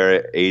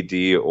Gobert, AD,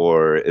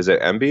 or is it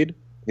Embiid?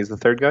 He's the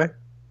third guy?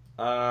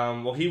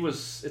 Well,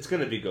 it's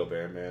going to be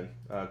Gobert, man.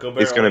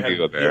 Gobert. It's going to be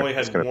Gobert. He only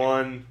had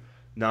one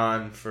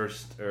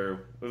non-first,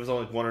 or it was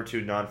only 1 or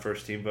 2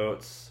 non-first team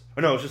votes.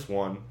 Or no, it was just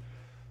 1.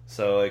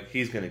 So, like,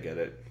 he's going to get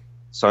it.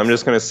 So I'm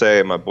just going to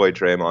say my boy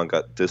Draymond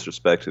got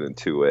disrespected in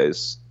 2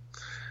 ways.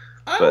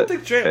 I don't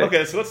think Draymond...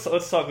 Okay, so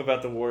let's talk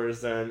about the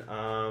Warriors then.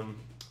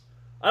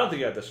 I don't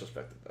think he got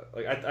disrespected though.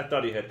 Like I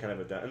thought he had kind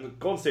of a down, and the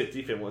Golden State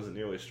defense wasn't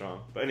nearly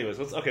strong. But anyways,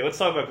 let's talk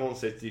about Golden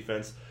State's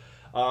defense.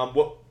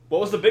 What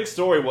was the big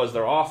story was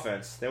their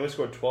offense. They only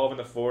scored 12 in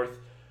the fourth.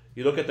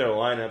 You look at their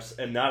lineups,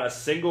 and not a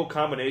single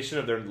combination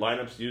of their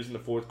lineups used in the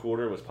fourth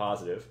quarter was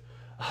positive.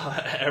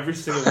 Every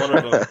single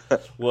one of them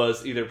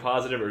was either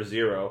positive or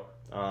zero.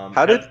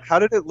 How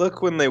did it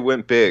look when they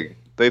went big?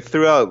 They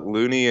threw out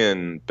Looney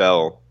and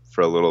Bell for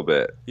a little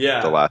bit.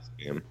 Yeah, the last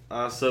game.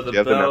 So the Do you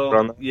have the number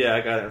on that? Yeah,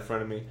 I got it in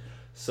front of me.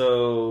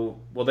 So,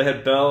 they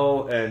had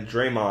Bell and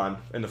Draymond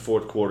in the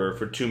fourth quarter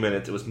for 2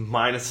 minutes. It was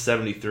minus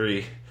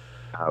 73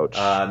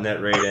 Ouch. Net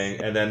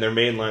rating. And then their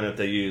main lineup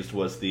they used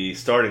was the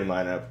starting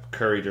lineup,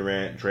 Curry,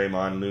 Durant,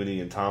 Draymond,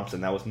 Looney, and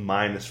Thompson. That was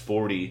minus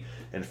 40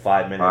 in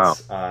 5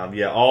 minutes.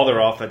 Wow. All their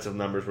offensive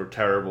numbers were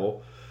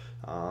terrible.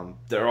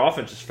 Their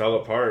offense just fell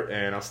apart.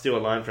 And I'll steal a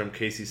line from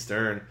Casey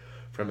Stern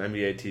from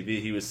NBA TV.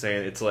 He was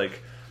saying it's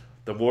like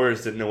the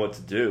Warriors didn't know what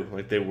to do.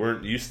 Like they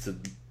weren't used to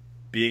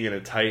being in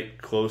a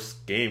tight, close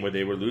game where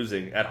they were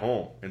losing at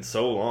home in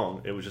so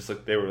long. It was just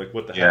like they were like,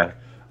 what the heck?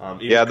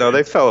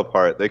 They fell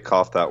apart. They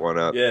coughed that one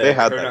up. Yeah, they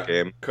had that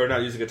game. Kerr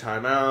not using a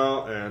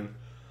timeout, and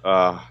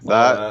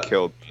that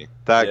killed me.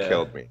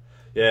 Killed me.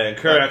 Yeah, and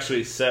Kerr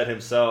actually said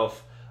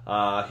himself,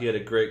 he had a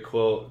great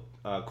quote,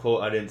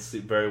 I didn't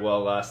sleep very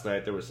well last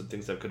night. There were some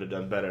things I could have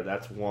done better.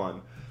 That's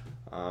one.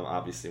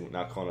 Obviously,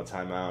 not calling a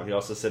timeout. He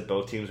also said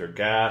both teams are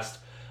gassed.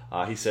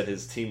 He said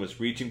his team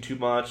was reaching too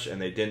much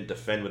and they didn't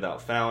defend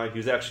without fouling. He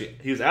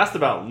was asked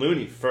about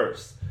Looney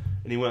first,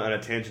 and he went on a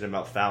tangent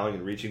about fouling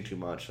and reaching too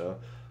much. So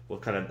we'll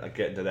kind of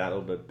get into that a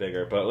little bit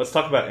bigger. But let's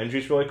talk about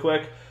injuries really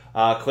quick.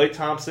 Klay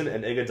Thompson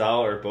and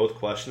Iguodala are both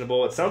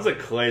questionable. It sounds like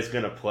Klay's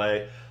going to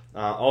play.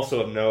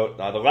 Also of note,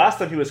 the last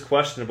time he was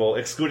questionable,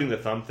 excluding the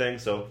thumb thing,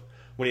 so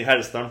when he had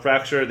his thumb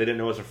fracture, they didn't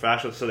know it was a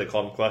fracture, so they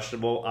called him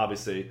questionable.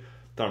 Obviously,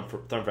 thumb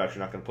fracture,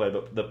 not going to play.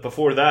 But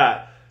before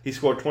that, he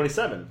scored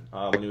 27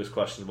 when he was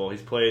questionable.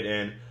 He's played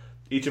in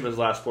each of his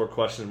last 4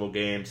 questionable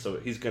games, so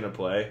he's going to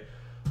play.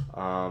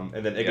 And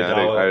then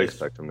Iguodala... I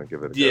expect him to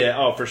give it a go.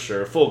 Yeah, for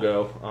sure. Full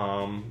go.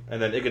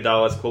 And then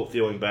Iguodala's, quote,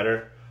 feeling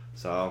better.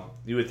 So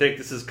you would think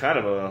this is kind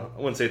of I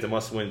wouldn't say it's a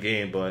must-win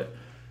game, but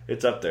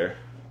it's up there.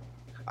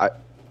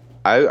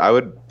 I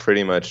would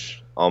pretty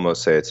much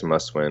almost say it's a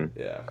must-win.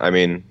 Yeah. I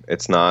mean,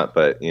 it's not,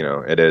 but,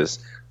 it is.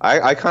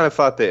 I kind of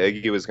thought that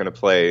Iggy was going to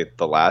play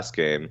the last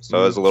game, so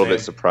I was a little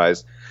bit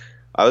surprised.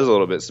 I was a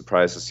little bit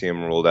surprised to see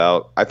him ruled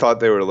out. I thought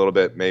they were a little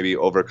bit maybe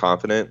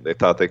overconfident. They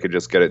thought they could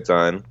just get it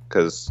done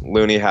because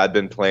Looney had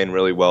been playing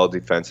really well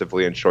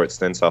defensively in short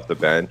stints off the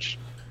bench.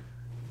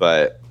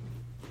 But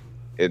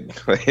it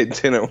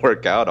didn't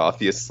work out,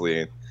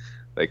 obviously.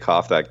 They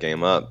coughed that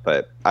game up.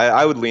 But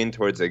I would lean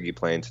towards Iggy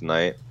playing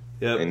tonight.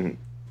 Yep. And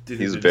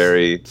he's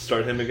very...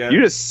 Start him again?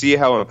 You just see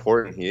how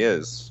important he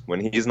is when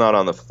he's not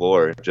on the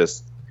floor.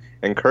 Just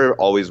And Kerr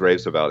always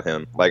raves about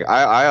him. Like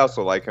I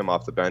also like him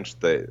off the bench.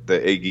 The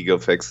Iggy go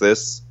fix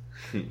this.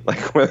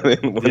 Like when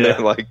they're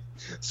like,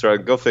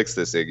 "Start go fix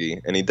this,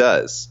 Iggy," and he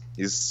does.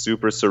 He's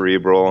super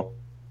cerebral.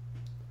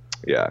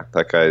 Yeah,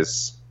 that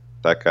guy's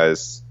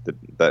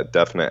that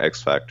definite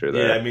X factor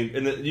there. Yeah, I mean,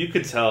 and you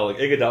could tell like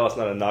Iguodala's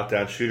not a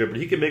knockdown shooter, but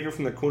he can make it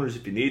from the corners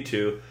if you need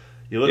to.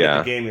 You look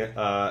at the game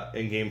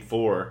in Game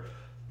 4,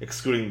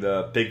 excluding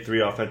the big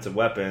three offensive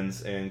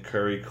weapons and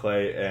Curry,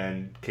 Clay,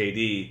 and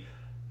KD.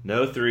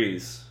 No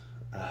threes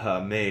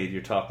made.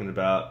 You're talking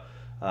about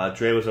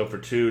Dre was 0 for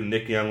 2,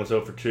 Nick Young was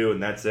 0 for 2,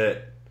 and that's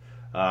it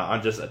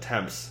on just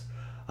attempts.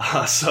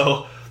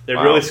 So they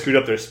really screwed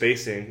up their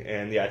spacing,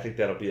 and I think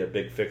that'll be a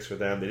big fix for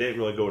them. They didn't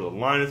really go to the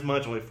line as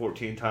much, only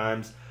 14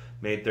 times,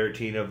 made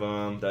 13 of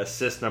them. The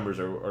assist numbers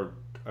are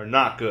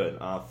not good.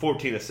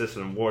 14 assists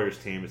on a Warriors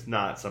team is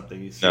not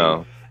something you see.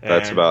 No,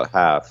 that's about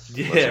half.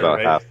 Yeah, that's about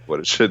half what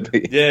it should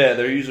be. Yeah,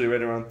 they're usually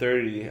right around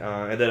 30.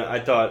 And then I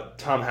thought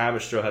Tom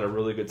Haberstroh had a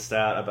really good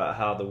stat about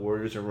how the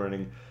Warriors are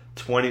running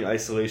 20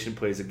 isolation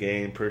plays a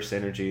game per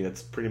synergy.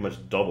 That's pretty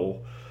much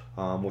double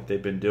what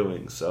they've been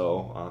doing.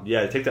 So,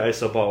 take the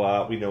ISO ball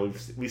out. We know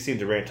we've seen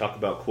Durant talk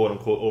about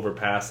quote-unquote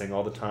overpassing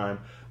all the time,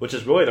 which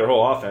is really their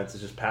whole offense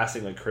is just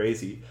passing like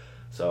crazy.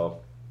 So...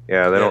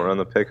 Yeah, they don't run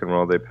the pick and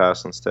roll. They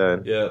pass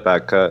instead. Yeah.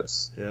 Back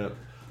cuts. Yeah.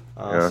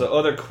 So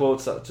other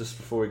quotes, just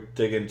before we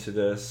dig into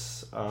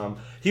this.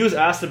 He was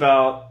asked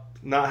about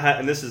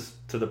and this is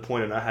to the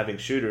point of not having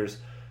shooters,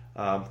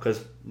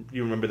 because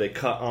you remember they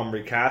cut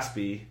Omri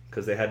Caspi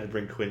because they had to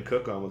bring Quinn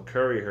Cook on with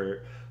Curry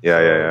hurt.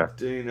 Yeah.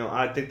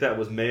 I think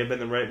that may have been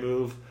the right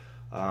move.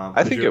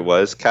 I think it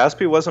was.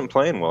 Caspi wasn't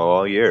playing well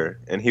all year,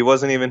 and he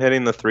wasn't even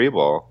hitting the three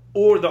ball.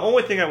 Or the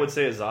only thing I would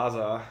say is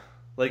Zaza.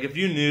 Like, if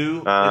you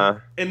knew,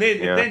 and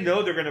they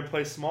know they're going to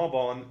play small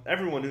ball, and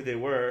everyone knew they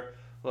were,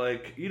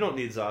 like, you don't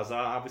need Zaza.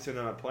 Obviously,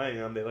 they're not playing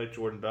him. They like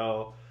Jordan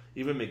Bell.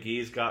 Even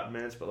McGee's got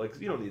minutes, but,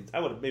 like, you don't need – I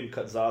would have maybe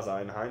cut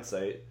Zaza in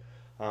hindsight.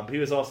 But he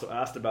was also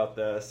asked about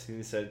this, and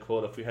he said,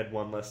 quote, if we had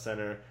one less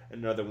center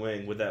and another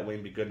wing, would that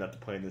wing be good enough to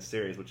play in this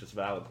series, which is a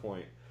valid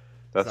point.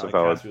 That's a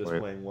valid point. He was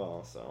playing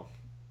well, so.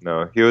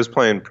 No, he was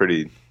playing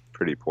pretty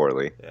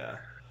poorly. Yeah.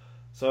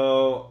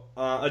 So,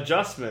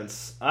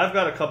 adjustments. I've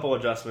got a couple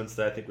adjustments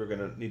that I think we're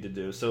going to need to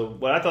do. So,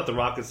 what I thought the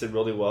Rockets did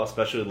really well,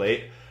 especially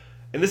late,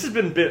 and this has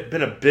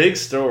been a big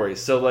story.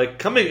 So, like,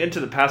 coming into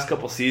the past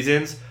couple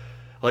seasons,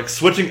 like,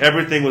 switching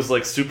everything was,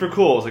 like, super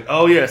cool. It was like,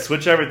 oh, yeah,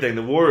 switch everything.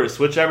 The Warriors,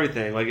 switch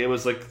everything. Like, it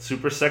was, like,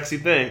 super sexy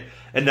thing.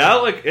 And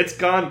now, like, it's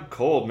gone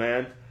cold,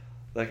 man.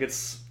 Like,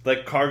 it's,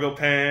 like, cargo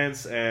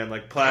pants and,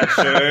 like, plaid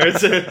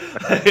shirts.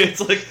 it's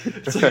like,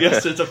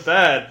 yes, it's a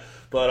fad.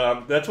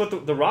 But that's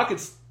what the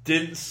Rockets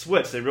didn't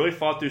switch. They really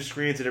fought through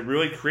screens, and it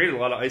really created a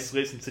lot of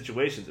isolation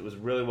situations. It was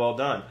really well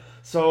done.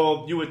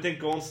 So you would think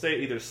Golden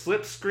State either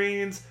slips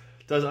screens,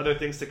 does other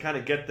things to kind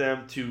of get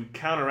them to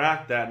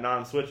counteract that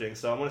non-switching.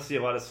 So I want to see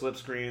a lot of slip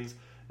screens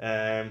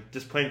and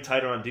just playing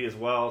tighter on D as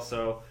well.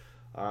 So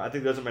I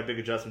think those are my big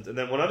adjustments. And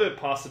then one other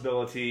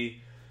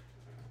possibility,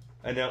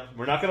 I know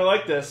we're not going to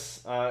like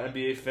this,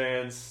 NBA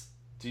fans,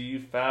 do you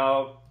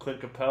foul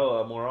Clint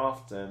Capella more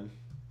often?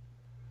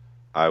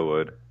 I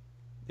would.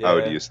 Yeah. I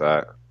would use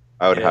that.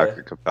 I would hack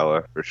a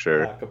Capella for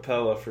sure.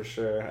 Capella for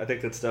sure. I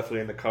think that's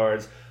definitely in the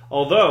cards.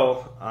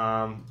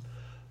 Although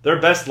their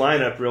best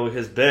lineup really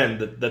has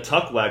been the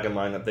Tuck Wagon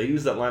lineup. They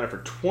used that lineup for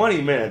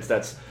 20 minutes.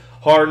 That's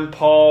Harden,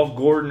 Paul,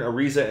 Gordon,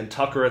 Ariza, and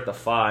Tucker at the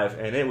 5,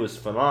 and it was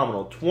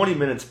phenomenal. 20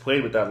 minutes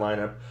played with that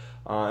lineup.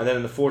 And then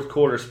in the fourth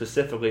quarter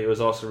specifically, it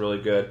was also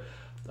really good.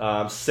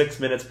 6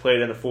 minutes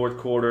played in the fourth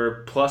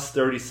quarter, plus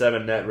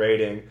 37 net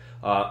rating.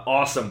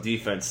 Awesome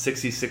defense,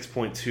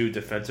 66.2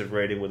 defensive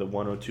rating with a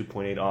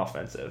 102.8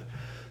 offensive.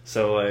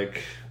 So,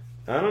 like,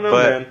 I don't know,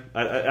 man.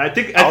 I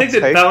think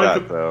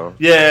that though.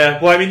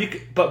 Yeah, well, I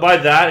mean, but by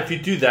that, if you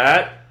do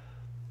that,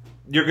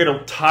 you're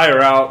gonna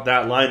tire out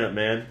that lineup,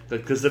 man.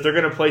 Because if they're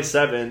gonna play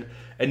 7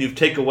 and you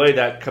take away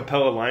that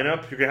Capella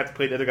lineup, you're gonna have to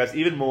play the other guys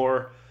even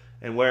more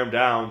and wear them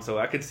down. So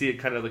I could see it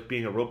kind of like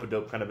being a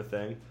rope-a-dope kind of a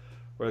thing,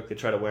 where like they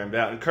try to wear him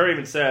down. And Curry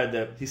even said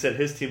that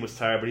his team was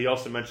tired, but he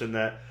also mentioned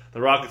that the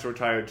Rockets were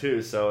tired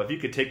too. So if you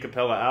could take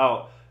Capella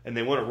out and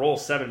they want to roll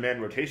 7-man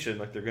rotation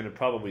like they're going to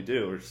probably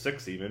do, or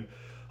 6 even,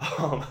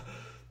 I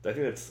think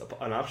that's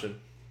an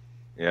option.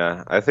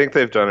 Yeah, I think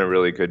they've done a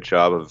really good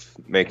job of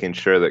making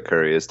sure that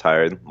Curry is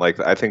tired. Like,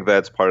 I think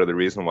that's part of the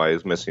reason why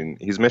he's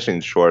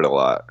missing short a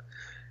lot,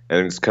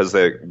 and it's because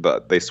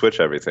they switch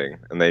everything,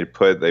 and they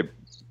try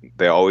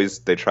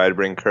to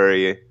bring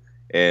Curry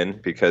in,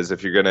 because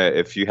if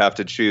you have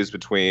to choose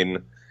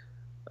between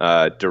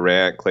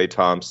Durant, Klay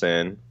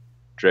Thompson,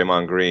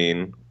 Draymond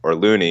Green, or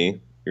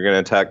Looney, you're going to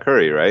attack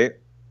Curry, right?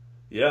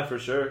 Yeah, for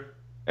sure.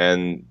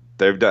 And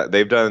they've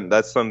done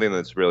that's something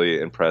that's really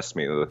impressed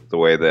me, the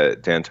way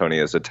that D'Antoni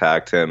has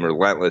attacked him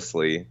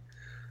relentlessly.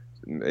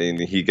 And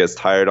he gets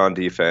tired on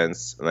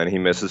defense, and then he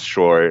misses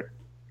short.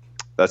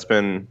 That's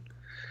something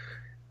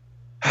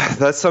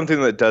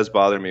that does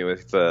bother me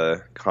with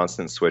the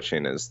constant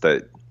switching, is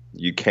that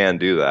you can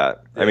do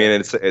that. Yeah. I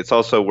mean, it's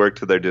also worked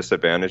to their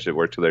disadvantage. It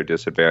worked to their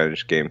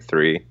disadvantage game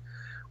 3.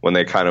 when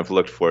they kind of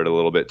looked for it a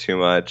little bit too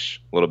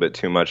much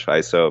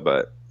ISO,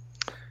 but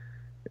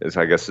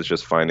I guess it's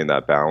just finding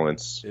that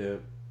balance. Yeah.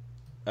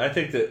 I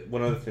think that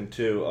one other thing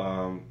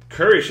too,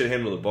 Curry should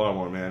handle the ball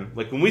more, man.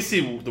 Like when we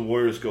see the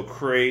Warriors go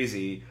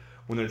crazy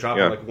when they're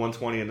dropping like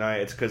 120 a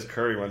night, it's because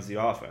Curry runs the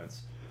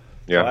offense.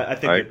 Yeah, so I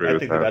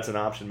think that. that's an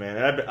option, man.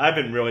 And I've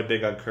been really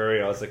big on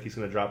Curry. I was like, he's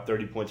going to drop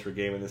 30 points per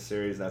game in this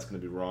series, and that's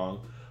going to be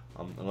wrong,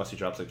 unless he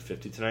drops like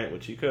 50 tonight,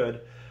 which he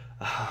could.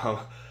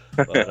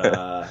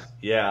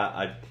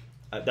 Yeah,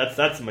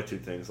 that's my two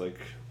things. Like,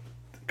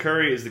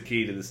 Curry is the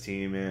key to this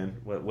team, man.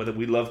 Whether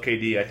we love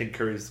KD, I think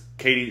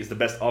KD is the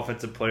best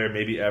offensive player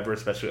maybe ever,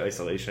 especially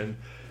isolation.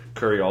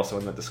 Curry also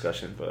in that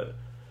discussion, but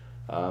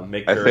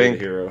make Curry the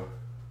hero.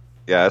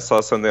 Yeah, I saw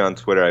something on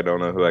Twitter. I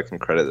don't know who I can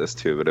credit this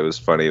to, but it was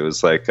funny. It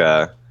was like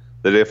the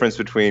difference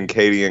between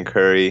KD and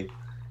Curry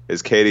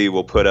is KD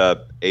will put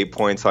up 8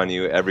 points on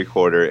you every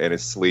quarter in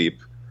his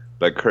sleep,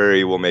 but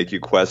Curry will make you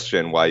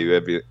question why you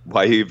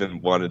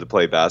even wanted to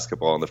play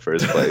basketball in the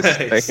first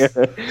place.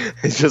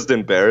 It's just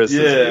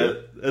embarrassing. Yeah,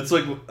 it's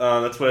like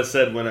that's what I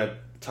said when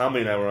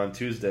Tommy and I were on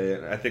Tuesday,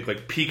 and I think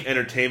like peak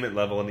entertainment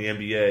level in the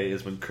NBA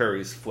is when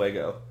Curry's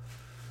fuego.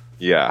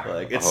 Yeah,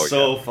 like it's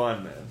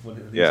fun, man. When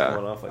he's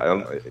going off like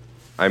that.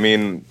 I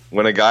mean,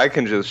 when a guy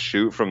can just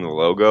shoot from the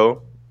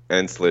logo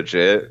and it's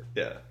legit.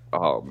 Yeah.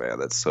 Oh man,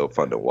 that's so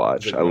fun to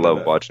watch. I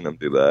love watching him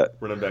do that.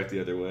 Running back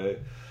the other way.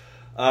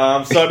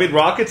 So I mean,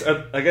 Rockets.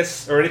 I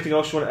guess, or anything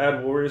else you want to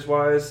add, Warriors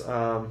wise?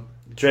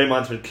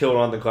 Draymond's been killer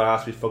on the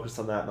glass. We focused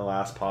on that in the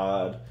last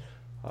pod.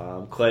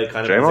 Clay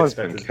kind of. Draymond's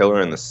been killer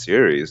in the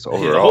series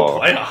overall. The whole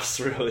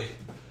playoffs, really.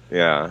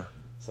 Yeah.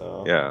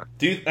 So yeah.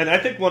 And I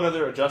think one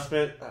other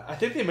adjustment. I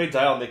think they may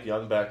dial Nick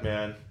Young back,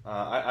 man.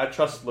 I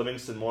trust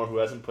Livingston more, who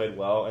hasn't played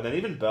well, and then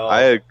even Bell.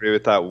 I agree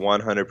with that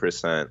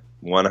 100%.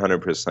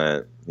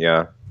 100%.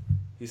 Yeah.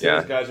 He said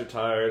his guys are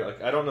tired.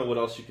 Like, I don't know what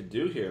else you can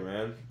do here,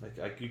 man.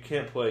 Like you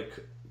can't play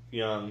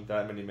Young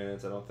that many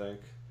minutes, I don't think.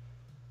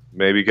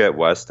 Maybe get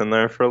West in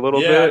there for a little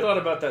bit. Yeah, I thought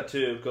about that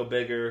too. Go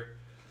bigger.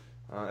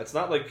 It's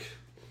not like,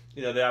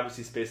 they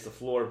obviously space the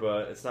floor,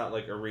 but it's not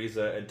like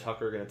Ariza and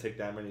Tucker are going to take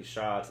that many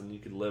shots, and you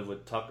can live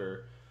with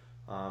Tucker.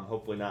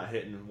 Hopefully not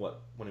hitting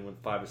when he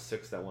went 5 or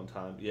 6 that one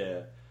time.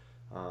 Yeah.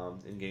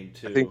 In game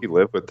 2. I think you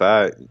live with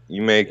that.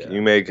 You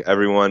make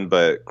everyone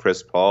but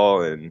Chris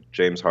Paul and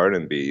James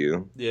Harden beat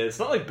you. Yeah, it's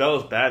not like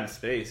Bell's bad in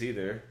space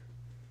either.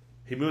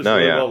 He moves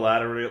really well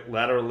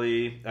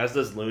laterally, as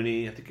does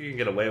Looney. I think you can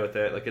get away with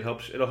it. Like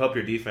it'll help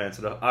your defense.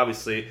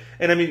 Obviously,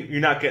 and I mean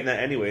you're not getting that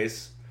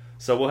anyways.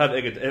 So we'll have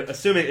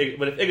Iguodala.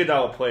 But if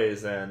Iguodala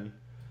plays, then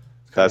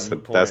that's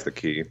the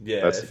key.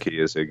 Yeah, that's the key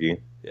is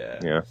Iggy.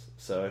 Yeah.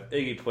 So if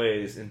Iggy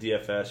plays in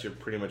DFS, you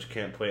pretty much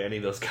can't play any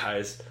of those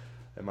guys.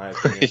 In my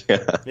opinion,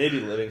 maybe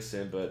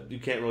Livingston, but you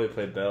can't really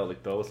play Bell.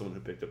 Like Bell was the one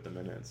who picked up the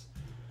minutes.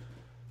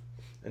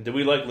 And do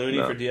we like Looney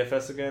for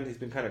DFS again? He's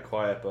been kind of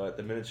quiet, but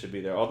the minutes should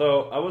be there.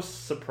 Although I was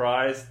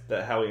surprised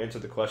at how he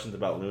answered the questions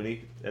about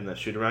Looney in the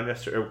shoot-around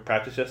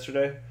practice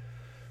yesterday.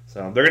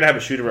 So they're gonna have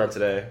a shoot-around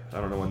today. I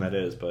don't know when that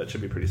is, but it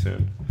should be pretty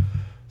soon.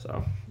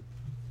 So,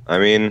 I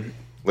mean,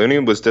 Looney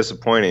was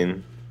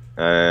disappointing.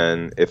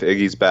 And if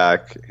Iggy's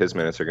back, his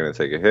minutes are going to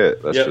take a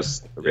hit. That's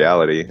just the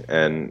reality.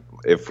 And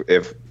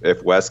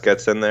if West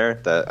gets in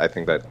there, I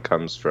think that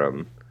comes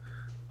from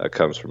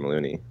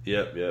Looney.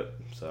 Yep.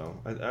 So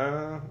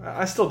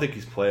I still think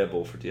he's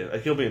playable for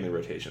DFS. He'll be in the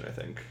rotation, I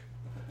think.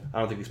 I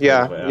don't think he's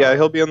playing his way out.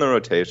 He'll be in the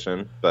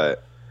rotation,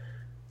 but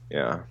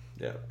yeah.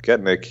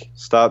 Get Nick.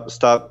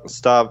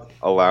 Stop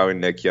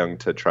allowing Nick Young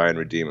to try and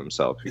redeem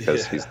himself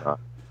because he's not.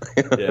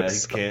 He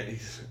can't.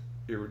 He's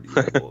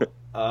irredeemable.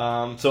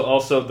 So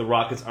also the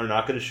Rockets are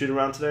not going to shoot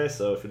around today,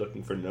 so if you're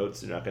looking for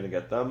notes, you're not going to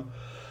get them.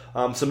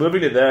 So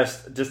moving to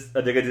this,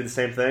 I think I did the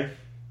same thing.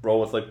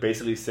 Roll with like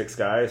basically 6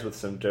 guys with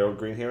some Gerald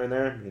Green here and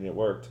there, and it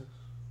worked.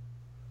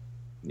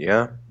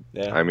 Yeah.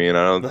 I mean,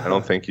 I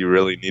don't think you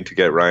really need to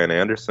get Ryan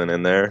Anderson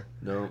in there.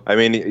 No. I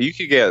mean, you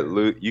could get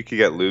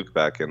Luke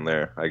back in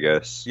there, I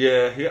guess.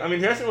 Yeah. I mean,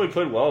 he hasn't really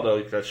played well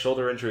though. That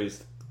shoulder injury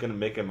is going to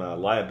make him a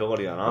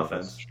liability on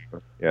offense.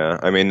 Yeah,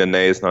 I mean,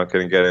 Nene's not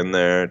going to get in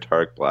there.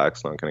 Tarek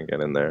Black's not going to get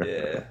in there.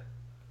 Yeah.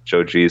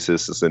 Joe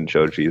Jesus isn't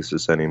Joe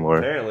Jesus anymore.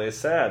 Apparently, it's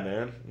sad,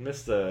 man.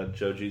 Missed the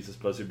Joe Jesus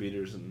buzzer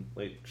beaters and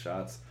late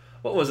shots.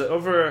 What was it?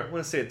 Over, I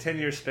want to say, a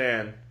 10-year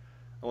span,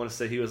 I want to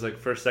say he was like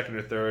first, second,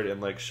 or third in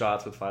like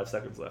shots with 5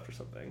 seconds left or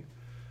something.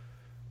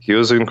 He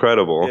was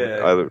incredible.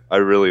 Yeah. I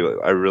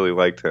really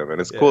liked him. And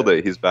it's cool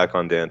that he's back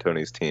on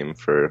D'Antoni's team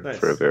for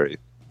a very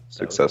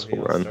successful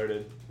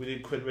run. We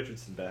need Quinn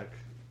Richardson back.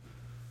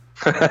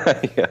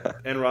 Yeah.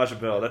 And Raja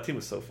Bell. That team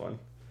was so fun.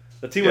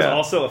 The team was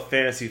also a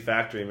fantasy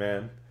factory,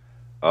 man.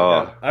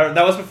 Oh. Yeah.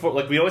 That was before,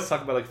 like, we always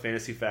talk about, like,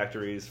 fantasy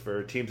factories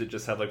for teams that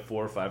just have, like,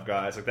 4 or 5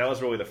 guys. Like, that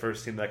was really the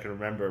first team that I can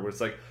remember where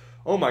it's like,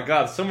 oh my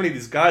god, so many of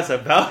these guys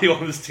have value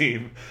on this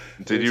team.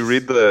 Did you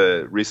read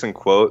the recent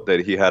quote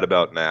that he had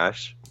about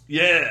Nash?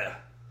 Yeah.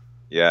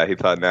 Yeah, he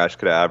thought Nash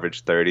could have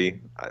averaged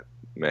 30.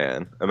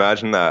 Man,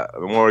 imagine that.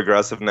 A more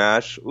aggressive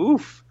Nash.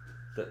 Oof.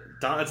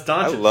 It's Doncic.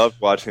 I love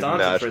watching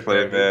Nash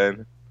play,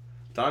 man.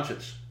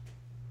 Doncic.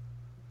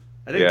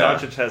 I think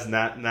Doncic has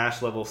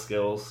Nash level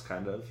skills,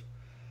 kind of,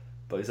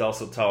 but he's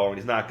also tall and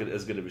he's not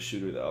as good of a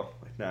shooter though.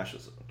 Like Nash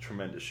is a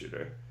tremendous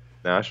shooter.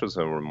 Nash was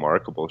a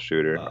remarkable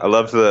shooter. I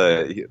love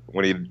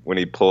when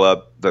he pull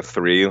up the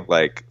three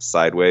like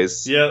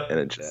sideways. Yep. And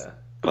it just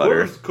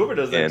butter. Cooper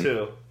does that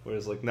too, where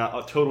it's like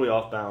not totally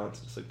off balance,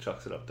 just like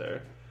chucks it up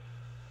there.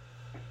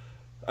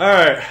 All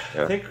right,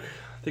 yeah. I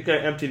think I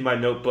emptied my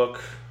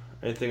notebook.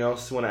 Anything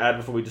else you want to add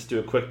before we just do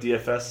a quick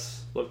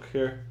DFS look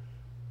here?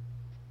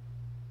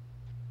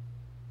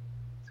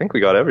 I think we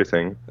got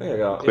everything, there you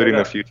go. Including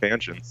a few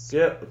tangents.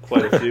 Yeah,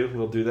 quite a few.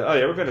 We'll do that. Oh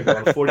yeah, we're going to go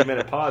on a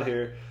 40-minute pod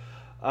here.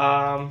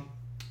 All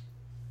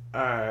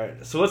right,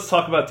 so let's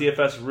talk about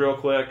DFS real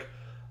quick.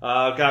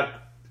 Got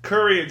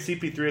Curry and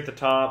CP3 at the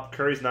top.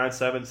 Curry's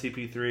 9.7,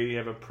 CP3. You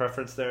have a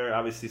preference there?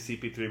 Obviously,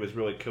 CP3 was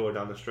really killer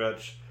down the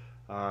stretch.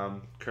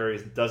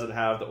 Curry doesn't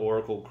have the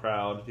Oracle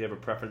crowd. Do you have a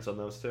preference on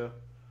those two?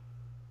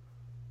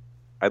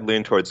 I'd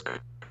lean towards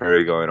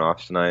Curry going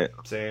off tonight.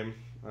 Same.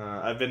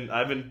 I've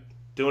been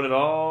doing it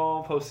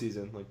all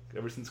postseason. Like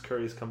ever since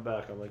Curry's come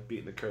back, I'm like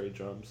beating the Curry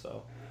drum.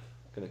 So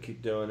gonna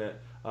keep doing it.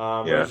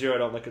 Rozier, I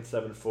don't like at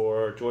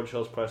 7.4. George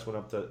Hill's price went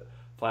up to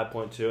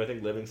 5.2. I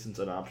think Livingston's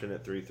an option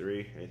at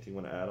 3.3. Anything you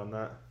want to add on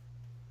that?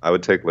 I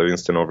would take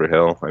Livingston over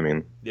Hill. I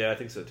mean, yeah, I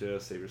think so too.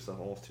 Save yourself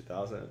almost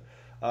 2,000.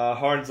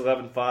 Harden's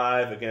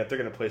 11.5. Again, if they're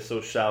going to play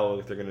so shallow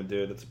like they're going to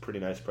do, that's a pretty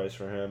nice price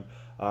for him.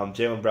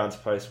 Jaylen Brown's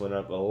price went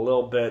up a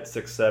little bit,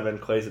 6.7.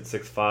 Clay's at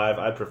 6.5.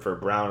 I'd prefer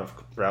Brown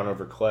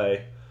over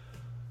Clay.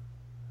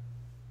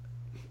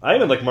 I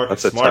even like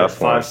Marcus Smart at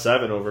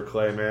 5.7 over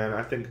Clay, man.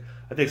 I think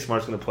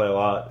Smart's going to play a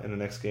lot in the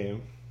next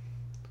game.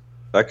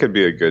 That could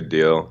be a good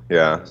deal,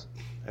 yeah.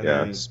 And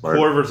then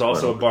Korver's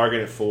also a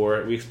bargain at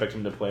 4. We expect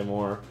him to play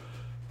more.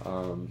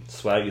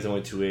 Swaggy's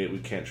only 2.8. We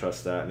can't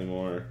trust that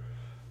anymore.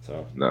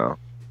 So no.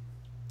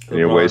 And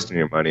you're wasting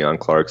your money on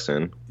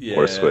Clarkson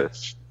or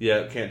Switch.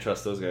 Yeah, can't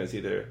trust those guys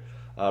either.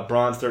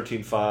 Braun's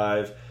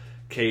 13.5.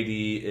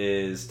 KD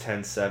is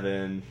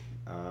 10.7.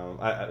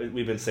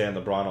 We've been saying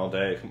LeBron all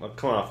day.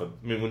 Coming off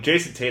when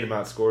Jason Tatum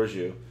outscores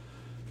you,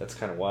 that's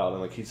kind of wild.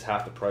 And like he's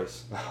half the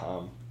price.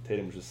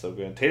 Tatum's just so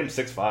good. Tatum's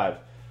 6.5.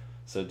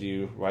 So do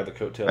you ride the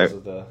coattails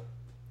of the?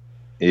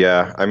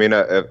 Yeah, I mean,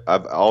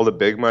 of all the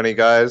big money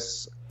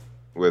guys,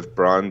 with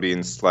Braun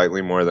being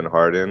slightly more than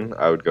Harden,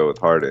 I would go with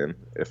Harden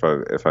if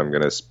I'm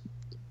gonna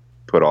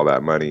put all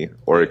that money,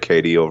 or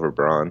KD over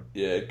Braun.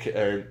 Yeah,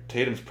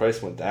 Tatum's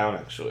price went down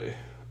actually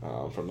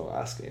from the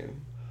last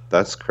game.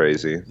 That's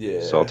crazy.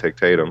 Yeah, so I'll take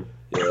Tatum.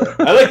 Yeah,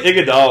 I like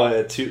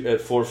Iguodala at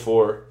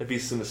 4.4 if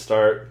he's going to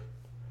start.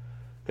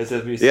 Because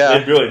it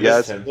really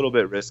it's him. A little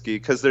bit risky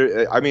because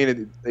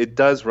it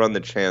does run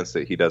the chance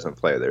that he doesn't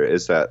play. There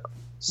is that.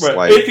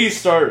 Right, if he's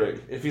starting.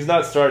 If he's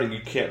not starting,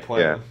 you can't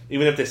play him,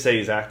 even if they say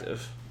he's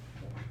active.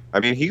 I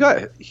mean, he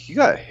got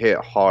hit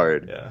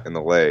hard in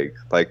the leg.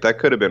 Like that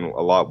could have been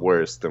a lot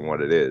worse than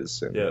what it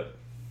is. And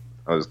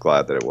I was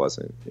glad that it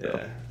wasn't.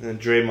 Yeah, and then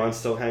Draymond's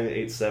still hanging at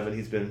 8.7.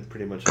 He's been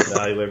pretty much a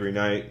value every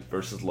night.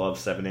 Versus Love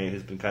 7.8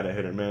 has been kind of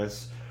hit or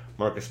miss.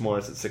 Marcus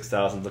Morris at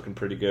 6,000 looking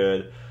pretty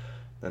good.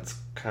 That's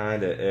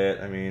kind of it.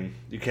 I mean,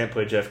 you can't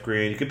play Jeff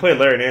Green. You can play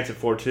Larry Nance at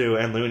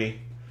 4.2 and Looney.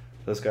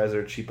 Those guys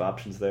are cheap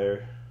options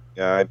there.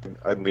 Yeah,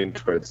 I'd lean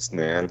towards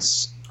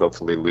Nance.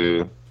 Hopefully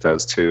Lou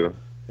does too.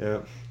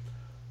 Yeah.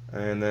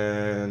 And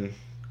then,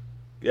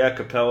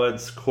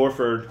 Capella's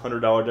Horford,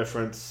 $100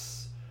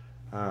 difference.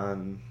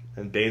 And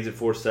Baines at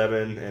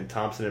 4.7 and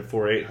Thompson at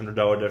 4.8,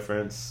 $100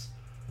 difference.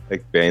 I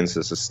think Baines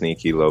is a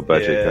sneaky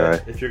low-budget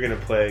guy. If you're going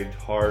to play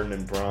Harden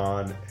and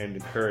Braun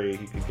and Curry,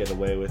 you could get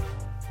away with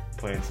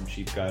playing some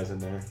cheap guys in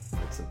there.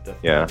 That's a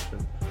definite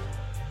option.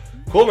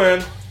 Cool,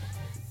 man.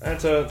 I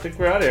think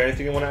we're out of here.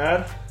 Anything you want to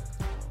add?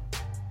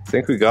 I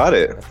think we got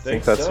it. I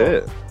think that's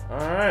it. All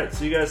right.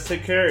 So you guys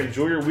take care.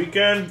 Enjoy your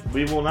weekend.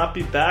 We will not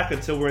be back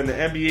until we're in the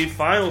NBA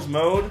Finals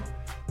mode.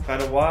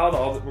 Kind of wild.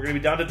 We're going to be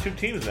down to 2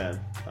 teams, man.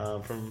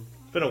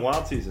 It's been a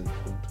wild season.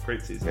 It's a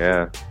great season.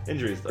 Yeah.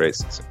 Injuries, though.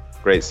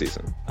 Great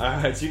season. All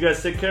right. So you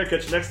guys take care.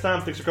 Catch you next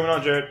time. Thanks for coming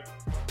on, Jared.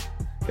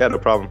 Yeah, no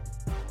problem.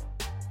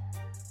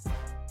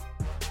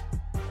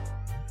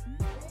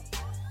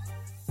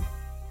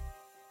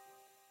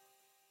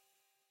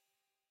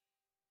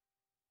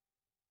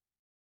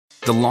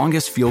 The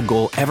longest field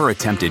goal ever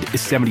attempted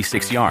is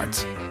 76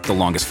 yards. The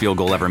longest field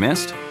goal ever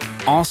missed?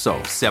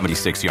 Also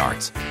 76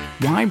 yards.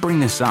 Why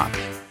bring this up?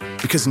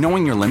 Because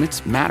knowing your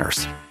limits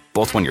matters,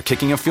 both when you're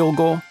kicking a field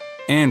goal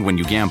and when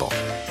you gamble.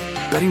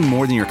 Betting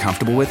more than you're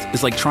comfortable with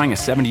is like trying a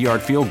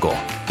 70-yard field goal.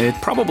 It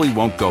probably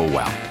won't go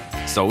well.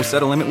 So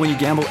set a limit when you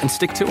gamble and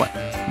stick to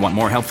it. Want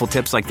more helpful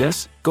tips like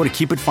this? Go to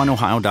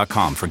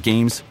keepitfunohio.com for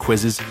games,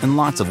 quizzes, and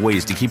lots of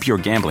ways to keep your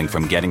gambling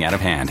from getting out of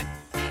hand.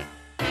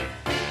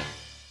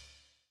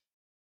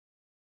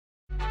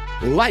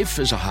 Life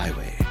is a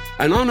highway,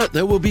 and on it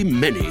there will be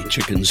many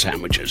chicken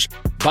sandwiches.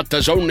 But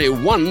there's only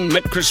one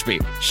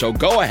McCrispy. So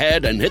go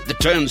ahead and hit the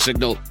turn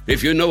signal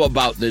if you know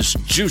about this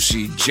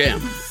juicy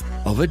gem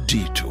of a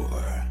detour.